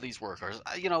lot of these workers,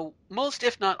 most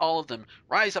if not all of them,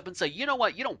 rise up and say, you know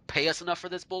what, you don't pay us enough for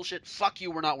this bullshit. Fuck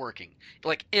you, we're not working.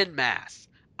 Like en masse.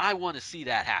 I want to see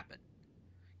that happen.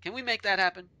 Can we make that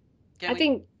happen? Can I we?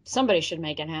 think somebody should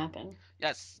make it happen.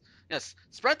 Yes. Yes.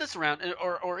 Spread this around,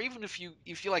 or even if you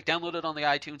like download it on the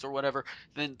iTunes or whatever,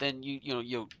 then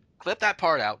you clip that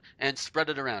part out and spread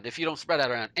it around. If you don't spread that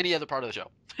around any other part of the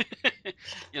show,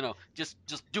 just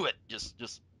do it.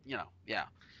 Just yeah.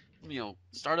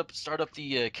 Start up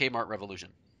the Kmart revolution.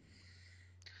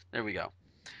 There we go.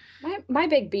 My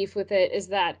big beef with it is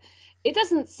that it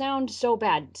doesn't sound so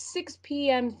bad. 6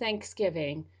 p.m.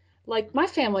 Thanksgiving. Like my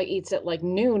family eats at like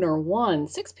noon or 1.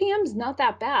 6 p.m. is not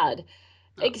that bad.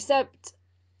 No. Except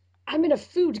I'm in a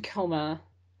food coma.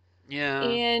 Yeah.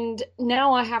 And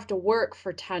now I have to work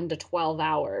for 10 to 12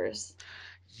 hours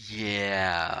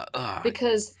Yeah. Ugh.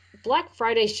 because Black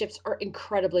Friday shifts are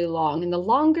incredibly long. And the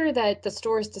longer that the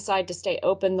stores decide to stay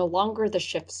open, the longer the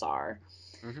shifts are.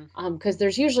 Mhm. Because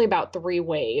there's usually about 3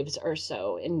 waves or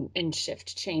so in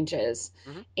shift changes.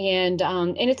 Mhm.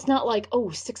 And it's not like, oh,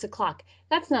 6 o'clock.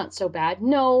 That's not so bad.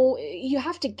 No, you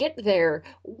have to get there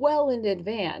well in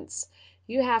advance.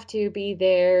 You have to be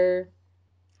there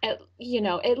at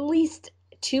least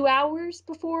 2 hours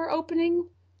before opening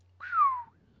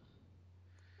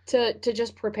to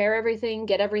just prepare everything,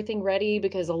 get everything ready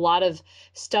because a lot of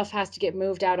stuff has to get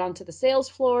moved out onto the sales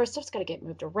floor. Stuff's got to get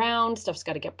moved around. Stuff's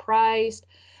got to get priced.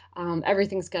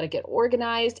 Everything's got to get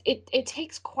organized. It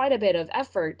takes quite a bit of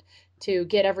effort to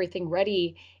get everything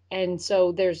ready, and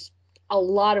so there's a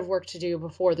lot of work to do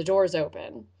before the doors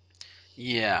open.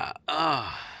 Yeah.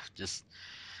 Just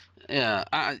yeah.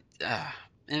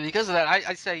 And because of that,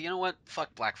 I say, you know what?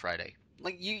 Fuck Black Friday.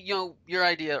 Like your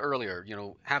idea earlier.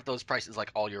 Have those prices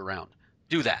like all year round.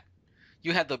 Do that.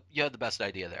 You had the best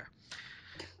idea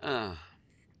there.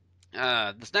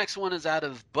 Uh, this next one is out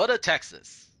of Buda,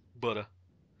 Texas. Buda,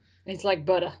 It's like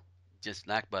butter. just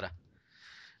like Buda.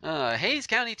 Hayes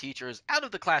County teacher is out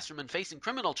of the classroom and facing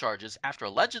criminal charges after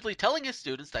allegedly telling his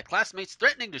students that classmates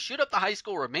threatening to shoot up the high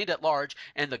school remained at large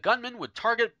and the gunman would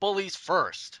target bullies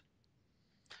first.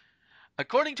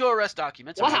 According to arrest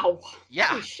documents, around Wow. yeah,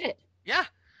 Holy shit. yeah.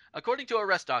 According to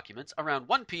arrest documents, around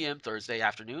 1 p.m. Thursday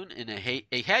afternoon, a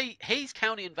Hayes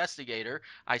County investigator,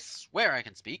 I swear I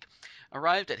can speak,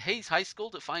 arrived at Hayes High School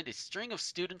to find a string of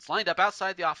students lined up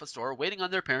outside the office door waiting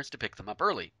on their parents to pick them up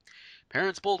early.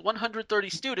 Parents pulled 130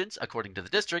 students, according to the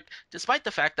district, despite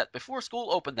the fact that before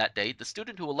school opened that day, the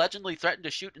student who allegedly threatened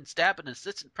to shoot and stab an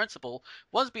assistant principal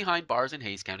was behind bars in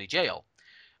Hayes County Jail.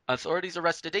 Authorities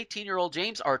arrested 18-year-old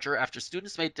James Archer after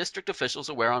students made district officials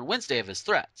aware on Wednesday of his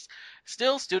threats.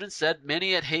 Still, students said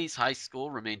many at Hayes High School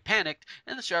remained panicked,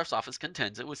 and the sheriff's office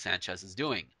contends it was Sanchez's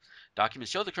doing.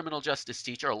 Documents show the criminal justice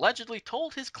teacher allegedly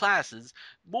told his classes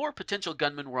more potential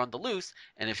gunmen were on the loose,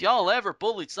 and if y'all ever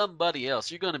bullied somebody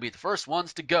else, you're going to be the first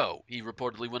ones to go, he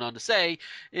reportedly went on to say.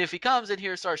 If he comes in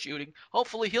here and starts shooting,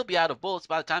 hopefully he'll be out of bullets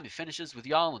by the time he finishes with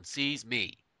y'all and sees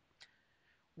me.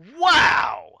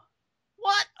 Wow!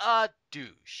 What a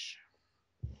douche.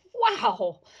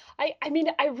 Wow. I mean,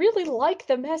 I really like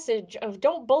the message of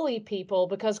don't bully people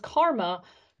because karma,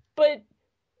 but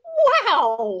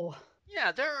wow.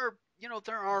 Yeah, there are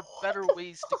What better the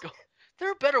ways to go. fuck? There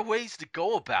are better ways to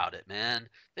go about it, man.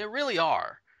 There really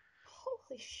are.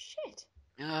 Holy shit.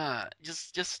 I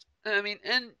mean,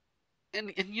 and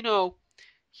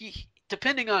he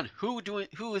depending on who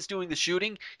is doing the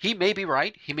shooting, he may be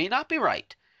right, he may not be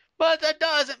right. But that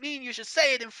doesn't mean you should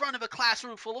say it in front of a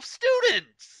classroom full of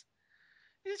students.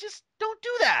 You just don't do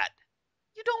that.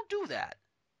 You don't do that.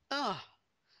 Ugh.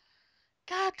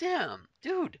 Goddamn,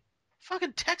 dude.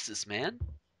 Fucking Texas, man.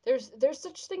 There's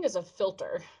such thing as a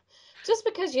filter. Just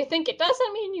because you think it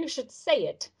doesn't mean you should say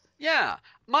it. Yeah,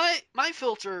 my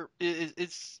filter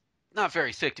is not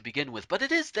very thick to begin with, but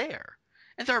it is there.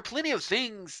 And there are plenty of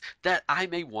things that I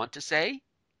may want to say.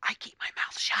 I keep my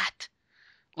mouth shut.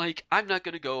 Like, I'm not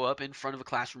going to go up in front of a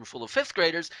classroom full of fifth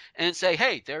graders and say,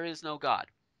 hey, there is no God.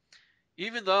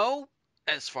 Even though,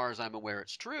 as far as I'm aware,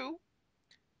 it's true.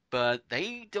 But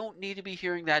they don't need to be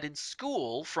hearing that in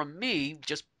school from me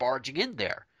just barging in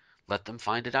there. Let them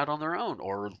find it out on their own.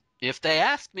 Or if they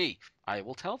ask me, I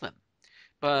will tell them.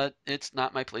 But it's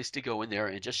not my place to go in there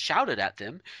and just shout it at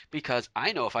them, because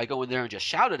I know if I go in there and just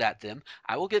shout it at them,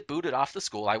 I will get booted off the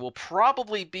school. I will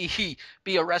probably be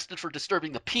arrested for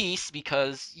disturbing the peace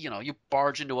because, you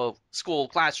barge into a school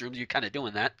classroom, you're kind of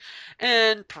doing that,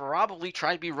 and probably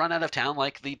try to be run out of town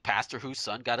like the pastor whose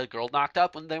son got a girl knocked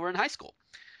up when they were in high school.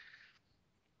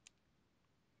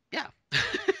 Yeah.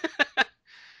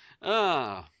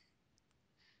 Oh,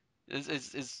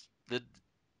 is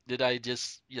did I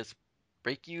just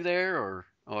break you there,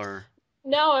 or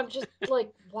No, I'm just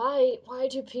like, why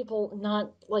do people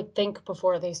not like think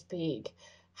before they speak?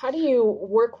 How do you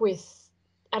work with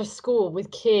at a school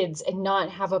with kids and not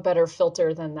have a better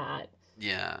filter than that?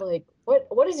 yeah. Like,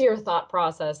 what is your thought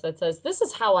process that says this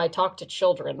is how I talk to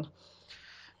children?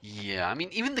 Yeah, I mean,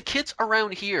 even the kids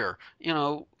around here,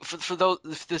 for those,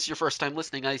 if this is your first time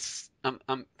listening,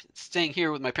 I'm staying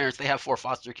here with my parents. They have 4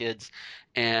 foster kids,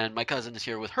 and my cousin is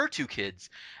here with her 2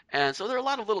 kids, and so there are a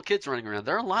lot of little kids running around.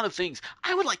 There are a lot of things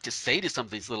I would like to say to some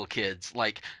of these little kids,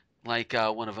 like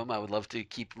one of them. I would love to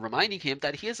keep reminding him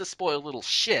that he is a spoiled little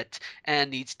shit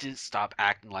and needs to stop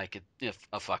acting like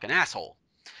a fucking asshole.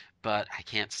 But I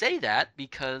can't say that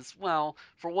because, well,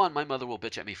 for one, my mother will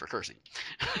bitch at me for cursing.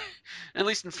 At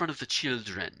least in front of the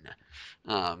children.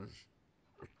 Um,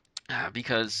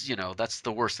 because, that's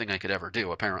the worst thing I could ever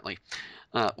do, apparently.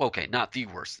 Okay, not the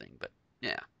worst thing, but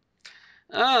yeah.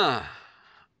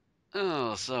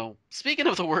 So speaking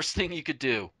of the worst thing you could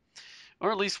do,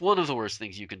 or at least one of the worst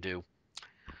things you can do,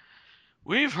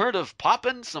 we've heard of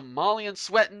popping some Molly and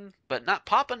sweating, but not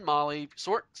popping Molly,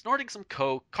 snorting some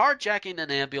coke, carjacking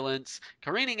an ambulance,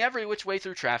 careening every which way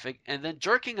through traffic, and then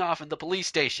jerking off in the police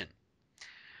station.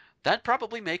 That'd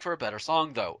probably make for a better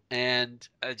song, though. And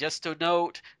just to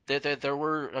note, there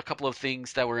were a couple of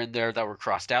things that were in there that were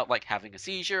crossed out, like having a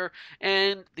seizure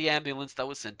and the ambulance that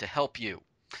was sent to help you.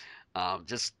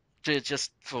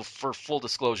 Just for full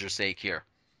disclosure's sake here.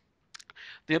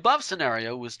 The above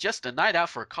scenario was just a night out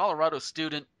for Colorado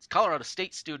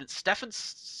State student Stephen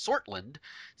Sortland.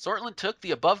 Sortland took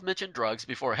the above-mentioned drugs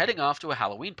before heading off to a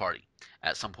Halloween party.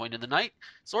 At some point in the night,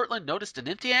 Sortland noticed an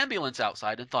empty ambulance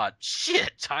outside and thought,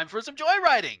 "Shit, time for some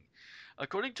joyriding!"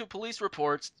 According to police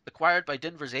reports acquired by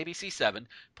Denver's ABC7,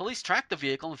 police tracked the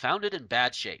vehicle and found it in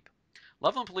bad shape.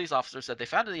 Loveland police officers said they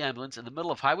found the ambulance in the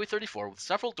middle of Highway 34 with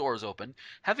several doors open,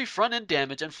 heavy front-end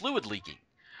damage, and fluid leaking.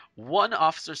 One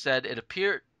officer said it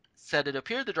appeared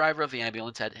the driver of the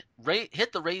ambulance had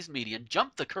hit the raised median,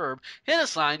 jumped the curb, hit a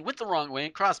sign, went the wrong way,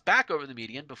 and crossed back over the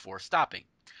median before stopping.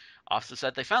 Officers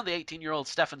said they found the 18-year-old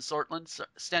Stephen Sortland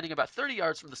standing about 30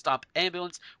 yards from the stopped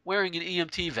ambulance wearing an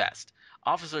EMT vest.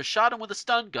 Officers shot him with a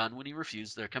stun gun when he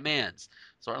refused their commands.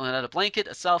 Sortland had a blanket,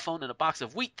 a cell phone, and a box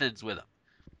of Wheat Thins with him.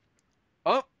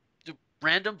 Oh,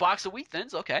 random box of Wheat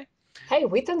Thins, okay. Hey,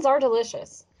 Wheat Thins are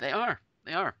delicious. They are.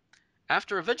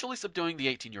 After eventually subduing the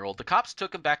 18-year-old, the cops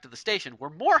took him back to the station where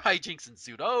more hijinks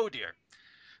ensued. Oh dear.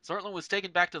 Sortland was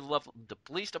taken back to the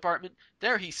police department.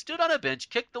 There he stood on a bench,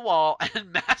 kicked the wall,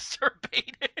 and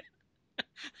masturbated.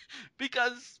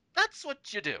 Because that's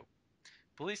what you do.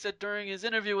 Police said during his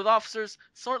interview with officers,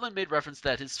 Sortland made reference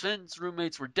that his friend's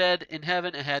roommates were dead in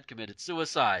heaven and had committed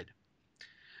suicide.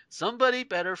 Somebody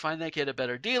better find that kid a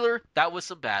better dealer. That was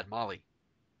some bad Molly.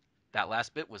 That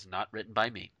last bit was not written by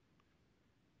me.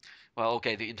 Well,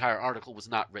 okay, the entire article was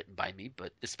not written by me,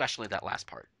 but especially that last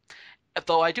part.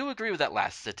 Though I do agree with that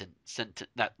last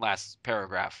that last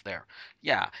paragraph there.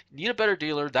 Yeah, need a better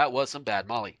dealer. That was some bad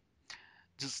Molly.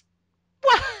 Just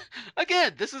what?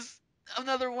 Again, this is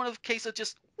another one of case of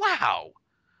just wow.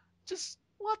 Just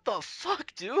what the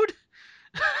fuck, dude?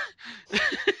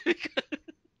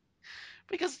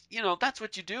 Because that's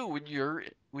what you do when you're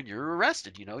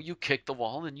arrested. You kick the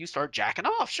wall and you start jacking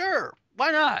off. Sure,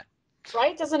 why not?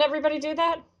 Right? Doesn't everybody do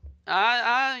that?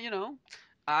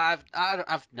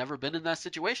 I've never been in that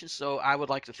situation, so I would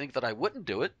like to think that I wouldn't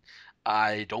do it.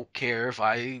 I don't care if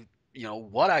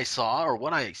what I saw or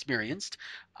what I experienced.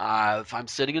 If I'm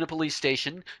sitting in a police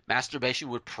station, masturbation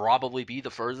would probably be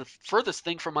the furthest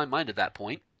thing from my mind at that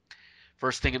point.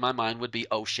 First thing in my mind would be,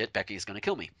 oh shit, Becky is going to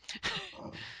kill me.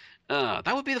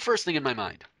 That would be the first thing in my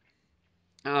mind.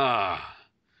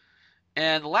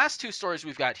 And the last two stories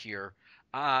we've got here,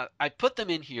 I put them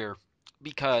in here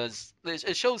because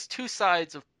it shows two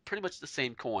sides of pretty much the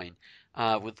same coin,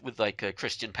 with like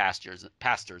Christian pastors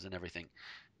and everything.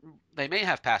 They may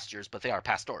have pastures, but they are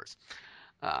pastors.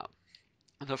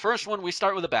 The first one, we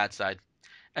start with the bad side.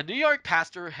 A New York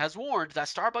pastor has warned that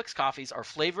Starbucks coffees are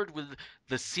flavored with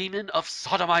the semen of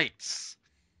sodomites.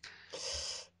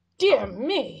 Dear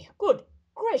me, good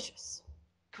gracious.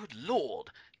 Good Lord.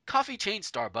 Coffee chain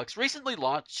Starbucks recently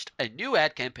launched a new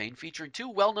ad campaign featuring two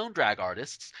well-known drag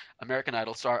artists, American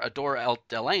Idol star Adore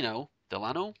Delano,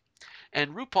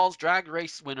 and RuPaul's Drag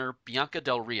Race winner Bianca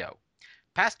Del Rio.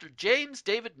 Pastor James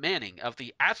David Manning of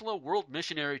the Atla World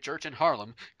Missionary Church in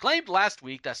Harlem claimed last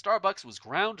week that Starbucks was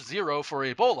ground zero for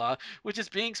Ebola, which is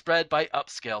being spread by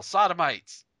upscale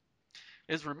sodomites.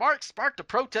 His remarks sparked a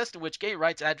protest in which gay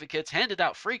rights advocates handed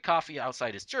out free coffee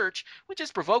outside his church, which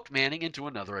has provoked Manning into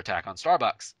another attack on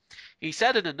Starbucks. He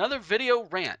said in another video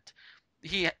rant,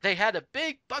 they had a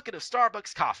big bucket of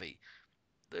Starbucks coffee.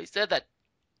 They said that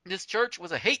this church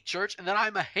was a hate church and that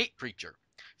I'm a hate preacher.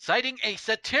 Citing a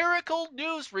satirical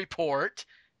news report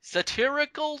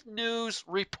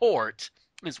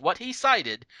is what he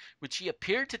cited, which he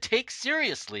appeared to take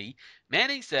seriously.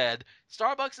 Manning said,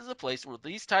 Starbucks is a place where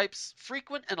these types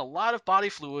frequent and a lot of body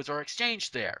fluids are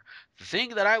exchanged there. The thing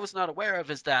that I was not aware of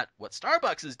is that what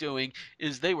Starbucks is doing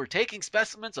is they were taking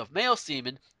specimens of male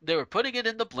semen, they were putting it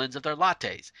in the blends of their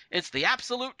lattes. It's the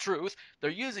absolute truth. They're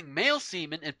using male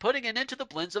semen and putting it into the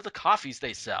blends of the coffees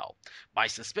they sell. My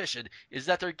suspicion is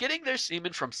that they're getting their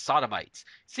semen from sodomites.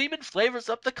 Semen flavors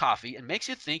up the coffee and makes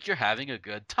you think you're having a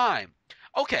good time.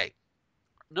 Okay,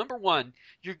 number one,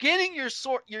 you're getting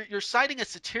you're citing a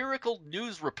satirical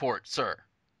news report, sir.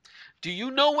 Do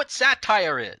you know what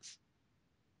satire is?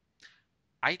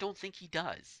 I don't think he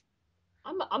does.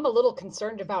 I'm a little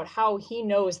concerned about how he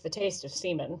knows the taste of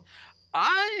semen.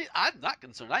 I'm not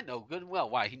concerned. I know good and well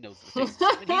why he knows the taste of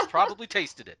semen. He's probably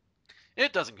tasted it.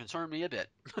 It doesn't concern me a bit.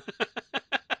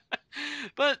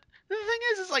 But the thing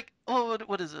is like, oh,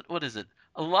 what is it? What is it?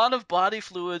 A lot of body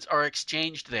fluids are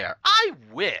exchanged there. I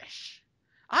wish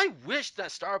that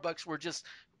Starbucks were just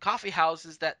coffee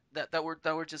houses that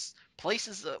were just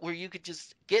places where you could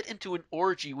just get into an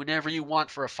orgy whenever you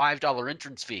want for a $5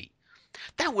 entrance fee.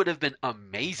 That would have been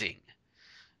amazing.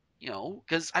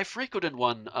 Because I frequented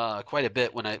one quite a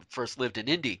bit when I first lived in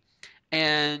Indy.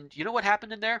 And you know what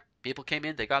happened in there? People came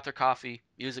in, they got their coffee,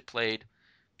 music played.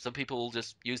 Some people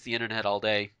just used the internet all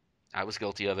day. I was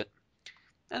guilty of it.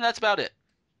 And that's about it.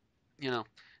 You know,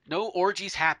 no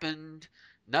orgies happened.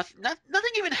 Nothing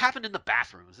even happened in the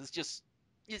bathrooms. It's just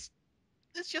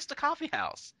a coffee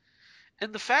house.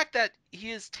 And the fact that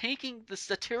he is taking the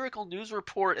satirical news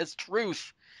report as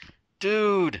truth,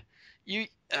 dude,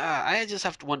 I just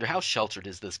have to wonder how sheltered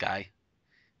is this guy?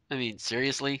 I mean,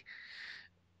 seriously?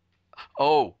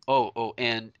 Oh,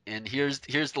 and here's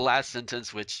the last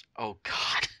sentence, which, oh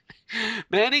God.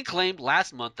 Manning claimed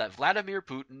last month that Vladimir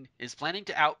Putin is planning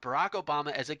to out Barack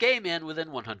Obama as a gay man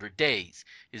within 100 days.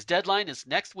 His deadline is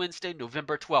next Wednesday,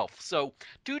 November 12th. So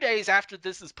 2 days after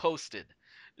this is posted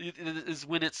is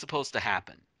when it's supposed to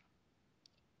happen.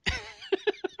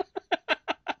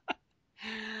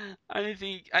 I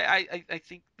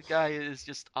think the guy is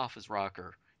just off his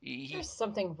rocker. There's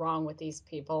something wrong with these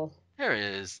people. There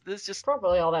is. This just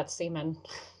Probably all that semen.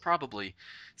 probably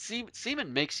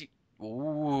semen makes you.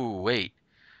 Ooh, wait.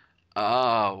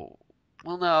 Oh,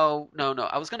 well, no.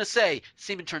 I was gonna say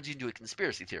semen turns you into a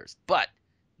conspiracy theorist, but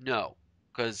no,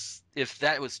 because if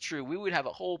that was true, we would have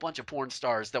a whole bunch of porn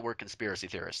stars that were conspiracy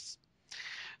theorists.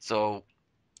 So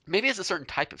maybe it's a certain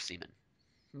type of semen.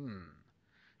 Hmm.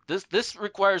 This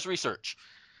requires research.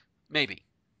 Maybe.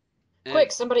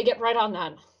 Quick, somebody get right on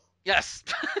that. Yes.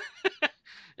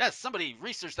 Yes, somebody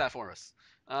research that for us.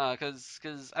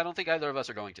 Because I don't think either of us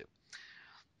are going to.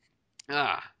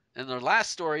 And the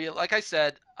last story, like I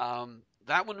said,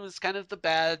 that one was kind of the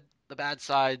bad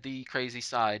side, the crazy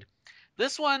side.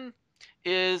 This one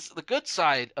is the good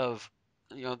side of,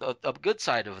 the good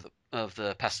side of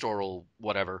the pastoral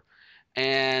whatever,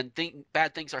 and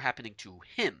bad things are happening to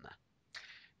him.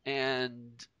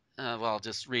 And well, I'll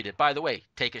just read it. By the way,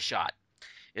 take a shot.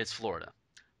 It's Florida.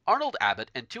 Arnold Abbott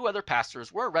and 2 other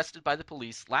pastors were arrested by the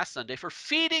police last Sunday for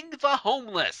feeding the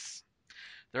homeless.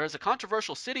 There is a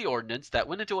controversial city ordinance that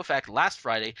went into effect last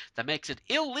Friday that makes it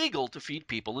illegal to feed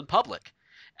people in public.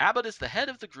 Abbott is the head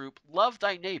of the group Love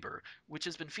Thy Neighbor, which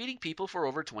has been feeding people for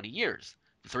over 20 years.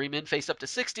 The 3 men face up to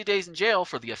 60 days in jail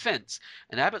for the offense,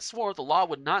 and Abbott swore the law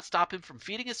would not stop him from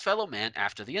feeding his fellow man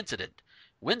after the incident.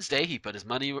 Wednesday, he put his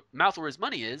mouth where his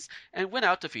money is and went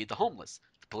out to feed the homeless.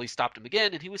 The police stopped him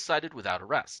again, and he was cited without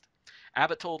arrest.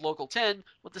 Abbott told Local 10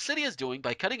 what the city is doing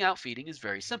by cutting out feeding is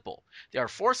very simple. They are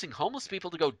forcing homeless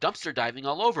people to go dumpster diving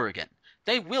all over again.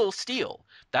 They will steal.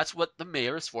 That's what the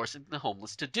mayor is forcing the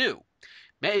homeless to do.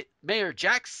 Mayor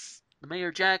Jack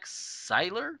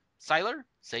Seiler,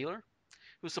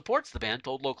 who supports the ban,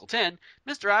 told Local 10,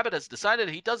 Mr. Abbott has decided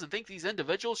he doesn't think these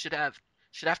individuals should have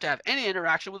to have any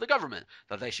interaction with the government,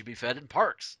 that they should be fed in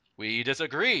parks. We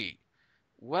disagree.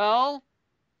 Well,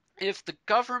 if the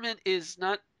government is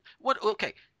not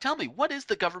okay, tell me, what is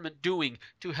the government doing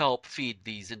to help feed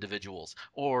these individuals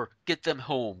or get them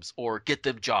homes or get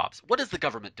them jobs? What is the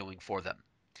government doing for them?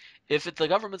 If the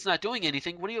government's not doing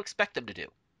anything, what do you expect them to do?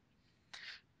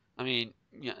 I mean,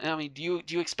 do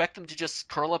you expect them to just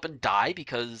curl up and die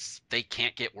because they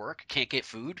can't get work, can't get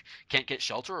food, can't get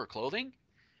shelter or clothing?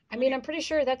 I mean, I'm pretty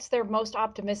sure that's their most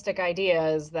optimistic idea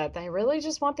is that they really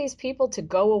just want these people to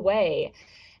go away.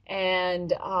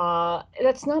 And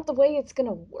that's not the way it's going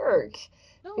to work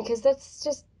No. because that's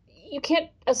just, you can't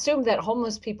assume that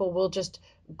homeless people will just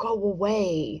go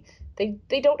away.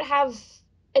 They don't have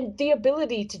the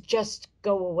ability to just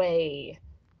go away.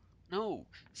 No.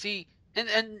 See,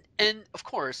 and of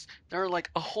course, there are like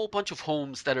a whole bunch of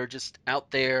homes that are just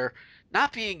out there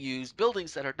not being used,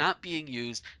 buildings that are not being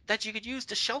used that you could use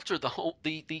to shelter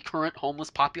the current homeless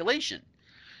population.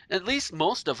 At least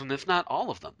most of them, if not all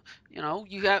of them.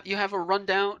 You have a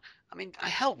rundown. I mean,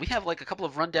 hell, we have like a couple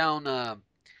of rundown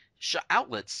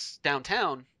outlets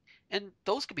downtown, and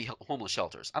those could be homeless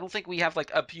shelters. I don't think we have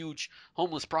like a huge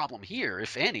homeless problem here,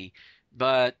 if any.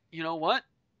 But you know what?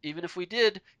 Even if we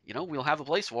did, we'll have a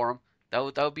place for them.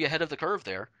 That would be ahead of the curve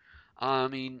there. I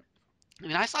mean, I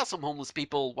mean, I saw some homeless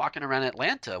people walking around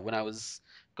Atlanta when I was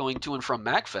going to and from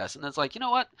MagFest, and it's like, you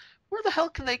know what? Where the hell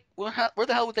can they? Where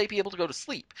the hell would they be able to go to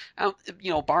sleep?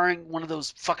 Barring one of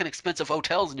those fucking expensive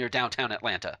hotels near downtown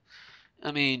Atlanta.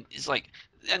 I mean, it's like,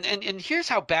 and here's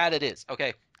how bad it is.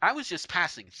 Okay, I was just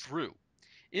passing through.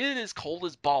 It is cold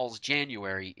as balls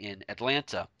January in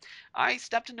Atlanta. I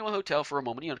stepped into a hotel for a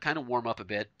moment, to kind of warm up a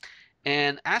bit,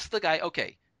 and asked the guy,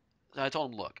 okay, I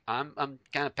told him, look, I'm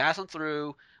kind of passing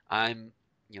through. I'm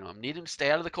I'm needing to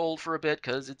stay out of the cold for a bit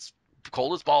because it's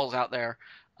cold as balls out there.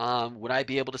 Would I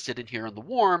be able to sit in here in the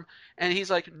warm? And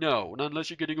he's like, no, not unless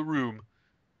you're getting a room.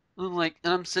 I'm like,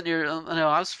 and I'm sitting here.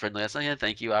 I was friendly. I said, yeah,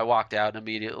 thank you. I walked out and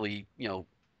immediately,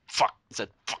 fuck. I said,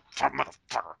 fuck,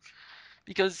 motherfucker,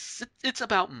 because it's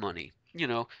about money.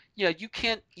 Yeah, you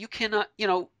cannot,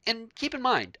 and keep in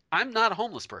mind, I'm not a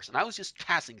homeless person. I was just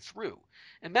passing through.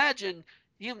 Imagine,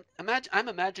 I'm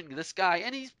imagining this guy,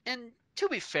 and to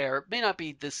be fair, it may not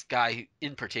be this guy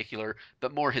in particular,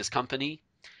 but more his company.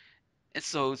 And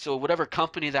so whatever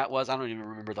company that was, I don't even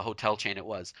remember the hotel chain it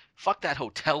was. Fuck that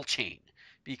hotel chain.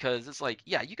 Because it's like,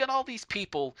 yeah, you got all these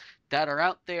people that are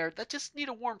out there that just need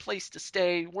a warm place to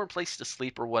stay, warm place to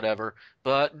sleep or whatever.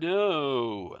 But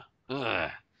no.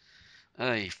 Ugh.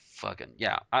 I fucking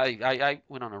yeah. I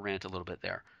went on a rant a little bit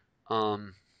there.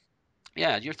 Um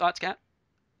yeah, your thoughts, Kat?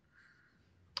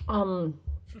 Um,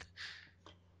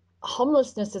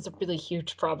 Homelessness is a really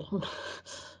huge problem.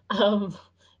 um,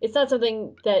 it's not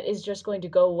something that is just going to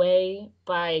go away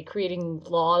by creating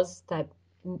laws that,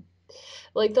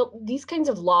 like, these kinds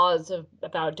of laws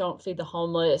about don't feed the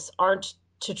homeless aren't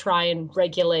to try and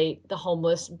regulate the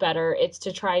homeless better. It's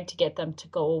to try to get them to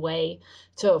go away,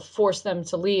 to force them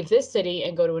to leave this city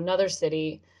and go to another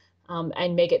city,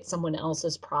 and make it someone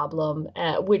else's problem,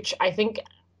 which I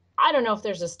don't know if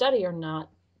there's a study or not,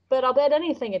 but I'll bet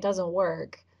anything it doesn't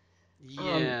work.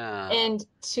 Yeah. And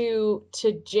to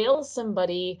jail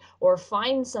somebody or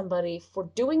fine somebody for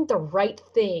doing the right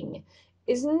thing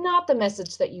is not the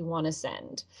message that you want to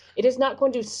send. It is not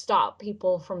going to stop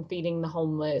people from feeding the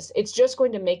homeless. It's just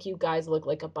going to make you guys look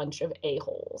like a bunch of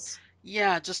a-holes.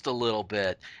 Yeah, just a little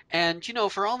bit. And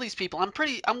for all these people,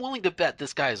 I'm willing to bet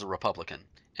this guy is a Republican.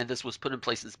 And this was put in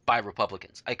places by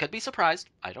Republicans. I could be surprised.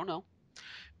 I don't know.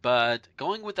 But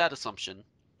going with that assumption,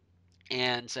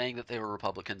 and saying that they were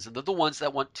Republicans and they're the ones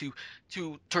that want to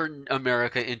turn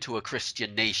America into a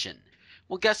Christian nation.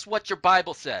 Well, guess what your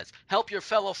Bible says? Help your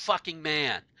fellow fucking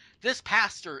man. This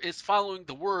pastor is following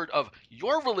the word of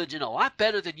your religion a lot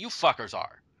better than you fuckers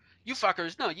are. You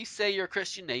fuckers, no, you say you're a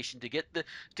Christian nation to get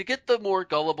the more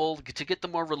gullible, to get the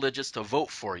more religious to vote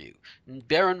for you. And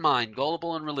bear in mind,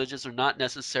 gullible and religious are not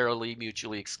necessarily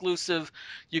mutually exclusive.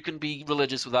 You can be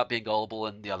religious without being gullible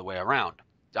and the other way around.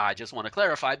 I just want to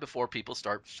clarify before people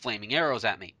start flaming arrows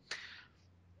at me.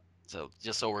 So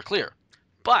just so we're clear.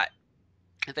 But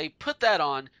they put that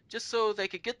on just so they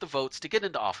could get the votes to get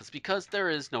into office because there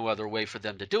is no other way for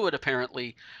them to do it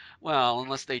apparently. Well,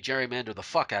 unless they gerrymander the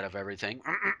fuck out of everything.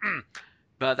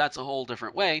 But that's a whole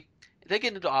different way. They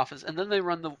get into office and then they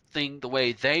run the thing the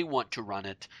way they want to run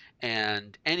it,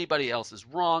 and anybody else is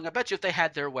wrong. I bet you if they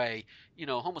had their way,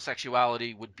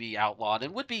 homosexuality would be outlawed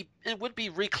and would be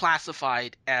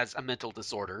reclassified as a mental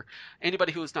disorder.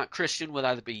 Anybody who is not Christian would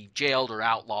either be jailed or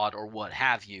outlawed or what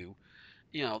have you.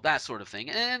 That sort of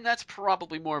thing. And that's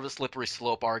probably more of a slippery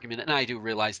slope argument, and I do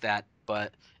realize that,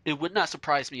 but it would not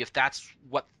surprise me if that's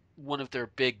what one of their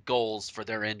big goals for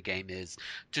their end game is,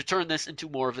 to turn this into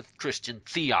more of a Christian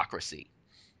theocracy.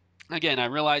 Again, I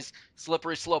realize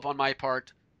slippery slope on my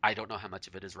part. I don't know how much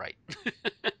of it is right.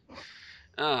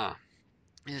 uh,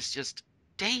 it's just,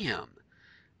 damn.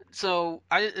 So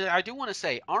I do want to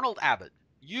say, Arnold Abbott,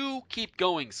 you keep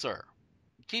going, sir.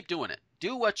 Keep doing it.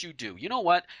 Do what you do. You know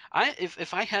what?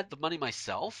 If I had the money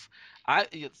myself,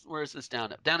 where is this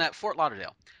down at? Down at Fort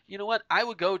Lauderdale. You know what? I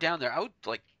would go down there. I would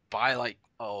buy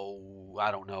I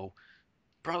don't know,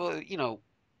 probably I'll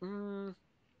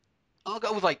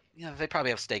go with they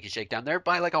probably have Steak and Shake down there.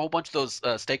 Buy a whole bunch of those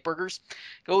steak burgers.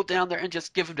 Go down there and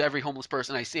just give them to every homeless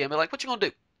person I see. I'm like, what you gonna do?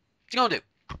 What you gonna do?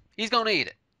 He's gonna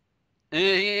eat it.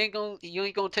 You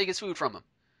ain't gonna take his food from him.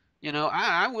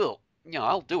 I will.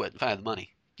 I'll do it if I have the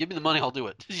money. Give me the money, I'll do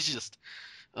it. It's just,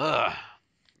 ugh,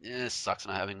 it sucks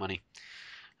not having money.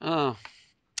 Oh,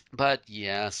 but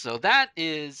yeah, so that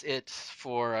is it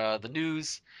for the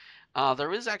news.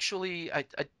 There is actually, I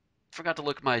forgot to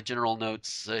look at my general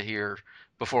notes here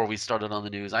before we started on the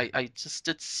news. I just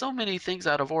did so many things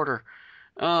out of order.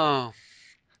 Oh,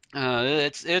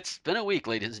 it's been a week,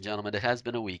 ladies and gentlemen. It has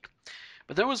been a week.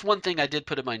 But there was one thing I did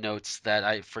put in my notes that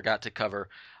I forgot to cover.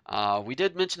 We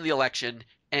did mention the election,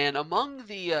 and among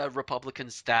the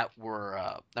Republicans that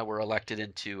were elected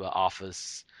into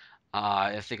office,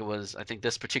 I think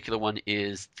this particular one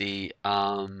is the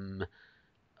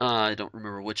I don't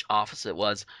remember which office it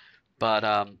was,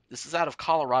 but this is out of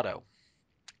Colorado,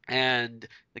 and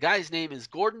the guy's name is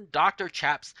Gordon Dr.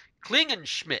 Chaps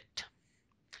Klingenschmidt.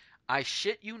 I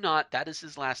shit you not, that is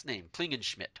his last name,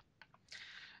 Klingenschmidt.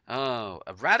 Oh,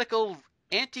 a radical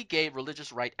anti-gay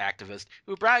religious right activist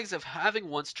who brags of having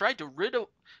once tried to rid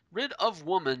of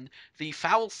woman the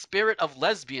foul spirit of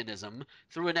lesbianism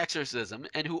through an exorcism,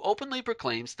 and who openly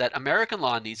proclaims that American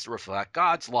law needs to reflect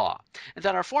God's law, and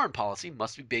that our foreign policy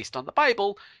must be based on the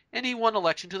Bible, and he won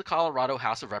election to the Colorado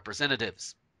House of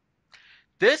Representatives.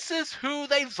 This is who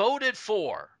they voted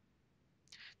for.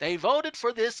 They voted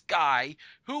for this guy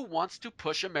who wants to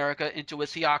push America into a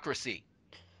theocracy.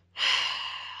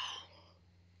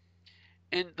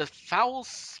 In the foul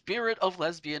spirit of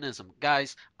lesbianism,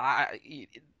 guys, the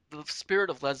spirit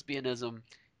of lesbianism,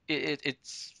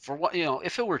 it's for what,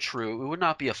 if it were true, it would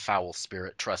not be a foul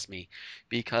spirit, trust me,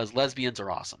 because lesbians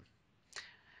are awesome.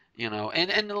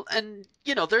 And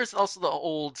there's also the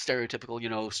old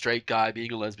stereotypical, straight guy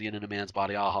being a lesbian in a man's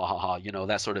body, ah ha ha ha,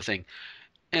 that sort of thing.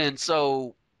 And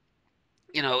so,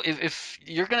 if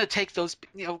you're going to take those,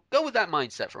 go with that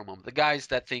mindset for a moment. The guys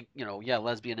that think, yeah,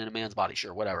 lesbian in a man's body,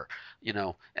 sure, whatever,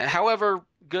 and however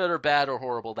good or bad or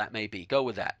horrible that may be, go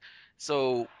with that.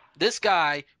 So this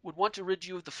guy would want to rid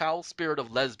you of the foul spirit of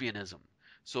lesbianism.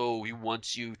 So he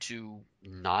wants you to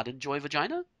not enjoy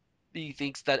vagina. He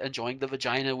thinks that enjoying the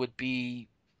vagina would be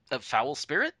a foul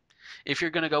spirit, if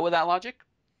you're going to go with that logic.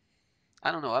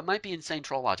 I don't know. It might be insane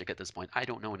troll logic at this point. I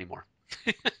don't know anymore.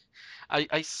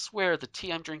 I swear the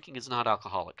tea I'm drinking is not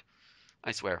alcoholic.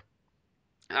 I swear.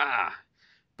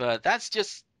 But that's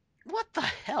just, what the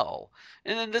hell?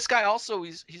 And then this guy also,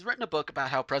 he's written a book about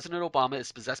how President Obama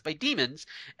is possessed by demons,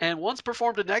 and once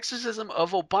performed an exorcism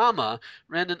of Obama,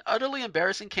 ran an utterly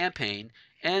embarrassing campaign,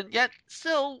 and yet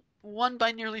still won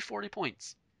by nearly 40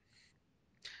 points.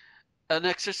 An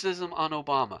exorcism on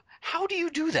Obama. How do you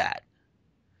do that?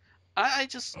 I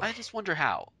just wonder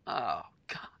how. Oh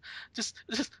God, just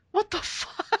what the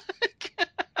fuck?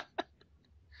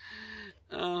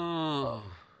 Oh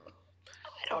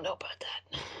I don't know about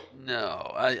that.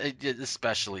 no, I did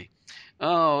especially.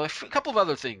 Oh, a couple of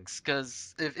other things,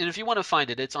 because if you want to find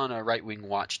it, it's on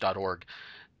rightwingwatch.org.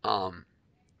 A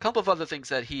couple of other things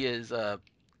that he is that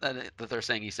they're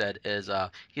saying he said is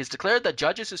he has declared that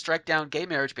judges who strike down gay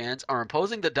marriage bans are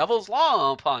imposing the devil's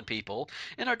law upon people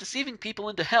and are deceiving people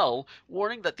into hell,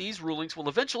 warning that these rulings will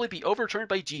eventually be overturned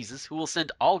by Jesus, who will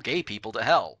send all gay people to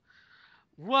hell.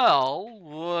 Well,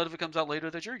 what if it comes out later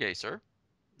that you're gay, sir?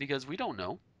 Because we don't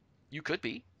know. You could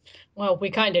be. Well,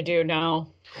 we kind of do now.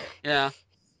 Yeah,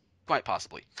 quite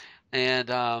possibly. And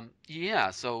yeah,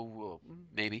 so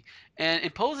maybe. And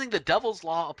imposing the devil's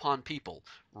law upon people.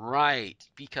 Right,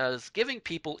 because giving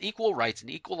people equal rights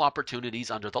and equal opportunities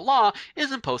under the law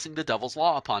is imposing the devil's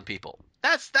law upon people.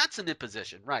 That's an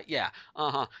imposition, right? Yeah.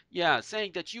 Uh-huh. Yeah,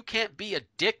 saying that you can't be a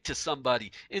dick to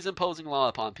somebody is imposing law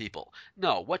upon people.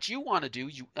 No, what you want to do,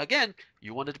 you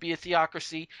want it to be a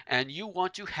theocracy, and you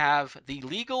want to have the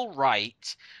legal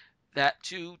right that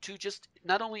to just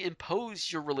not only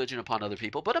impose your religion upon other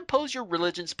people, but impose your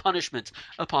religion's punishments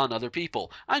upon other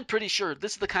people. I'm pretty sure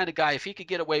this is the kind of guy, if he could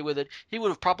get away with it, he would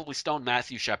have probably stoned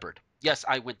Matthew Shepard. Yes,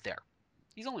 I went there.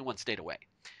 He's only one state away.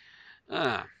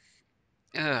 And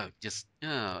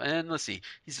let's see.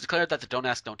 He's declared that the don't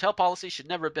ask, don't tell policy should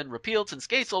never have been repealed, since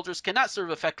gay soldiers cannot serve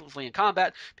effectively in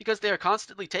combat because they are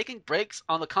constantly taking breaks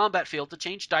on the combat field to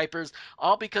change diapers,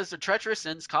 all because their treacherous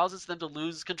sins causes them to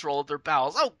lose control of their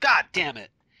bowels. Oh, God damn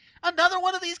it. Another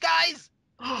one of these guys?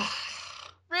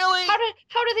 Really? How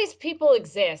do these people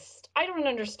exist? I don't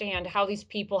understand how these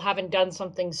people haven't done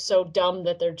something so dumb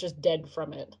that they're just dead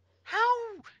from it.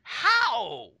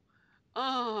 How?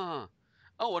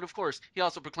 Oh, and of course, he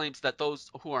also proclaims that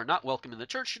those who are not welcome in the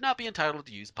church should not be entitled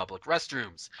to use public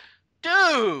restrooms.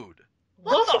 Dude!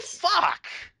 What the fuck?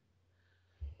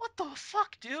 What the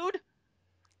fuck, dude?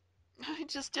 What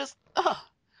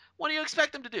do you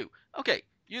expect them to do? Okay,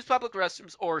 use public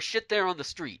restrooms or shit there on the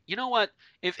street. You know what?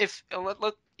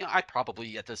 I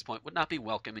probably at this point would not be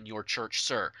welcome in your church,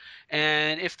 sir.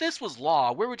 And if this was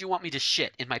law, where would you want me to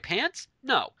shit? In my pants?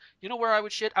 No. You know where I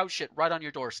would shit? I would shit right on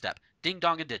your doorstep. Ding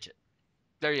dong and ditch it.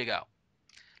 There you go.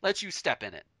 Let you step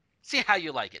in it. See how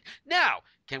you like it. Now,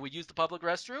 can we use the public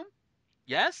restroom?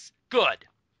 Yes? Good.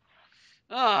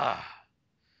 And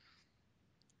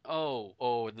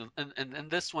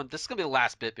this one, this is gonna be the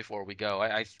last bit before we go.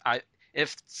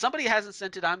 If somebody hasn't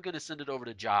sent it, I'm going to send it over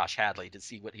to Josh Hadley to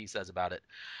see what he says about it.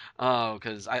 Oh,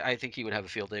 because I think he would have a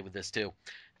field day with this too.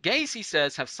 Gays, he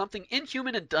says, have something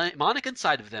inhuman and demonic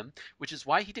inside of them, which is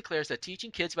why he declares that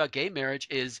teaching kids about gay marriage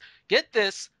is, get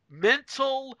this,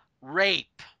 mental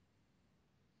rape.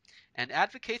 And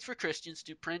advocates for Christians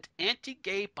to print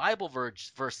anti-gay Bible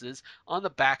verses on the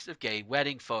backs of gay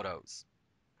wedding photos.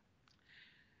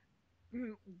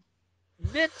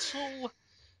 Mental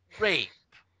rape.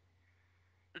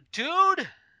 Dude,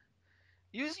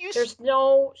 there's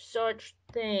no such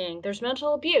thing. There's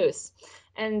mental abuse,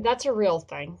 and that's a real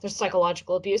thing. There's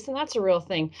psychological abuse, and that's a real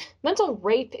thing. Mental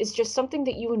rape is just something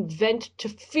that you invent to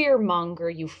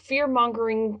fearmonger, you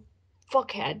fear-mongering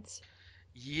fuckheads.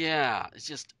 Yeah, it's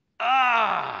just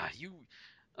I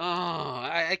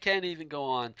can't even go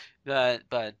on.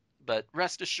 But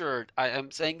rest assured, I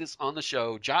am saying this on the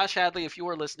show. Josh Hadley, if you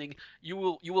are listening,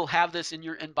 you will have this in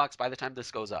your inbox by the time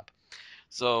this goes up.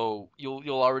 So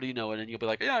you'll already know it, and you'll be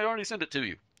like, yeah, I already sent it to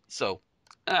you. So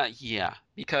yeah,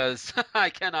 because I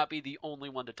cannot be the only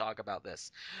one to talk about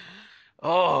this.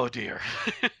 Oh dear.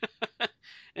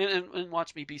 and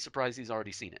watch me be surprised he's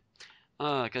already seen it.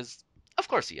 Because of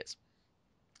course he is.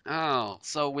 Oh,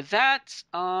 so with that,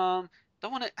 don't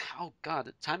want to. Oh God,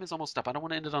 the time is almost up. I don't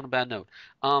want to end it on a bad note.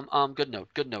 Good note.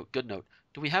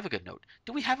 Do we have a good note?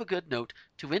 Do we have a good note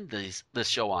to end this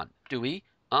show on? Do we?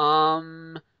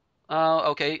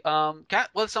 Okay. Kat,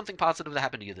 what's something positive that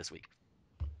happened to you this week?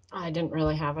 I didn't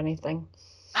really have anything.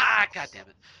 God damn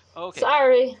it. Okay.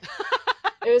 Sorry.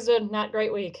 It was a not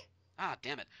great week.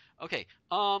 Damn it. Okay.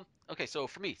 Okay. So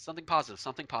for me, something positive.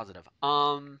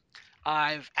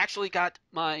 I've actually got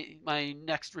my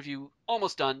next review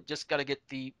almost done. Just got to get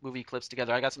the movie clips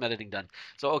together. I got some editing done.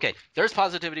 So okay, there's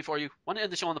positivity for you. Want to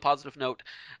end the show on the positive note.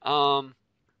 And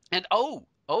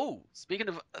speaking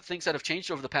of things that have changed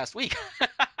over the past week,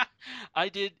 I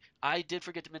did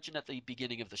forget to mention at the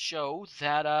beginning of the show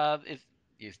that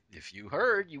if you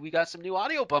heard, we got some new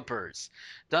audio bumpers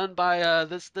done by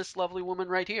this lovely woman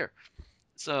right here.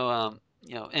 So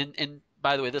and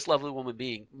by the way, this lovely woman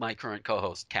being my current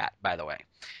co-host, Kat, by the way.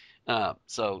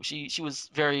 So she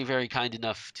was very, very kind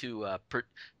enough to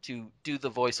do the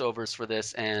voiceovers for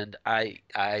this, and I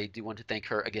do want to thank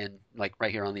her again, like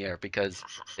right here on the air, because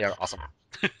they are awesome.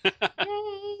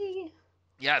 Yay!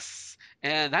 Yes,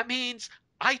 and that means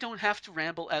I don't have to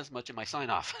ramble as much in my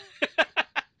sign-off,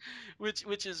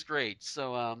 which is great.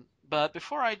 So, but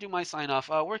before I do my sign-off,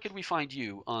 where could we find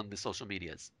you on the social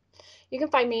medias? You can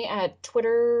find me on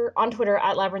Twitter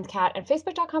at LabyrinthCat and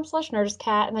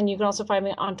Facebook.com/NerdistCat. And then you can also find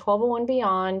me on 1201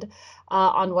 Beyond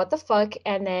on What the Fuck.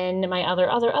 And then my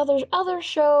other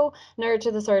show, Nerd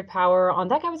to the Third Power, on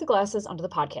That Guy with the Glasses under the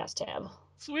podcast tab.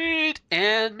 Sweet.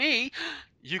 And me.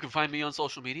 You can find me on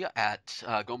social media at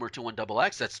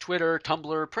Gomer21XX. That's Twitter,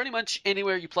 Tumblr, pretty much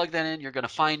anywhere you plug that in, you're going to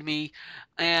find me.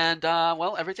 And,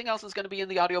 well, everything else is going to be in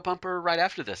the audio bumper right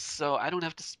after this, so I don't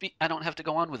have to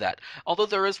go on with that. Although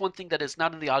there is one thing that is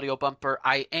not in the audio bumper.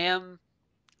 I am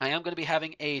going to be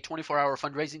having a 24-hour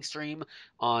fundraising stream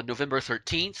on November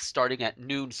 13th, starting at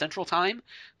noon Central Time.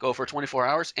 Go for 24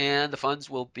 hours, and the funds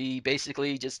will be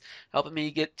basically just helping me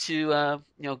get to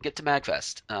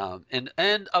MagFest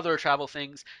and other travel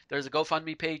things. There's a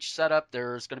GoFundMe page set up.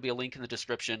 There's going to be a link in the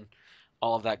description.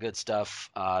 All of that good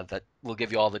stuff that will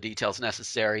give you all the details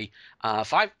necessary.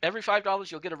 Every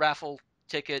 $5 you'll get a raffle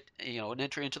ticket, an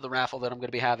entry into the raffle that I'm going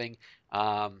to be having.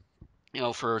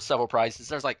 For several prizes.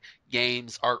 There's like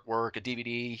games, artwork, a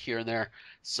DVD here and there.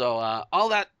 So all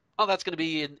that's going to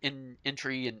be in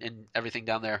entry and everything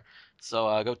down there.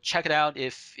 So go check it out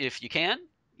if you can.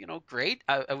 Great.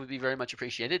 I would be very much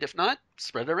appreciated. If not,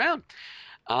 spread it around.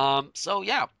 So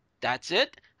yeah, that's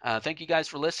it. Thank you guys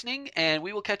for listening, and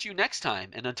we will catch you next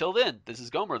time. And until then, this is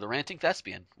Gomer, the Ranting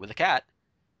Thespian, with a cat,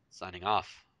 signing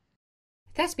off.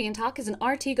 Thespian Talk is an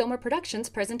RT Gomer Productions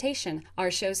presentation.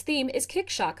 Our show's theme is Kick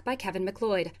Shock by Kevin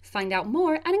MacLeod. Find out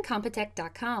more at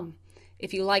Incompetech.com.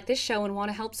 If you like this show and want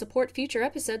to help support future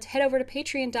episodes, head over to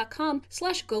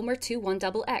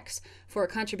Patreon.com/Gomer21XX. For a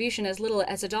contribution as little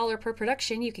as $1 per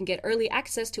production, you can get early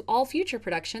access to all future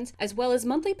productions, as well as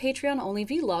monthly Patreon-only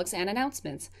vlogs and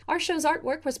announcements. Our show's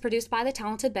artwork was produced by the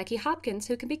talented Becky Hopkins,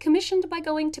 who can be commissioned by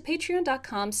going to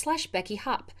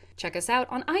Patreon.com/BeckyHop. Check us out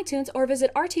on iTunes or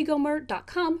visit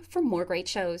rtgomer.com for more great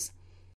shows.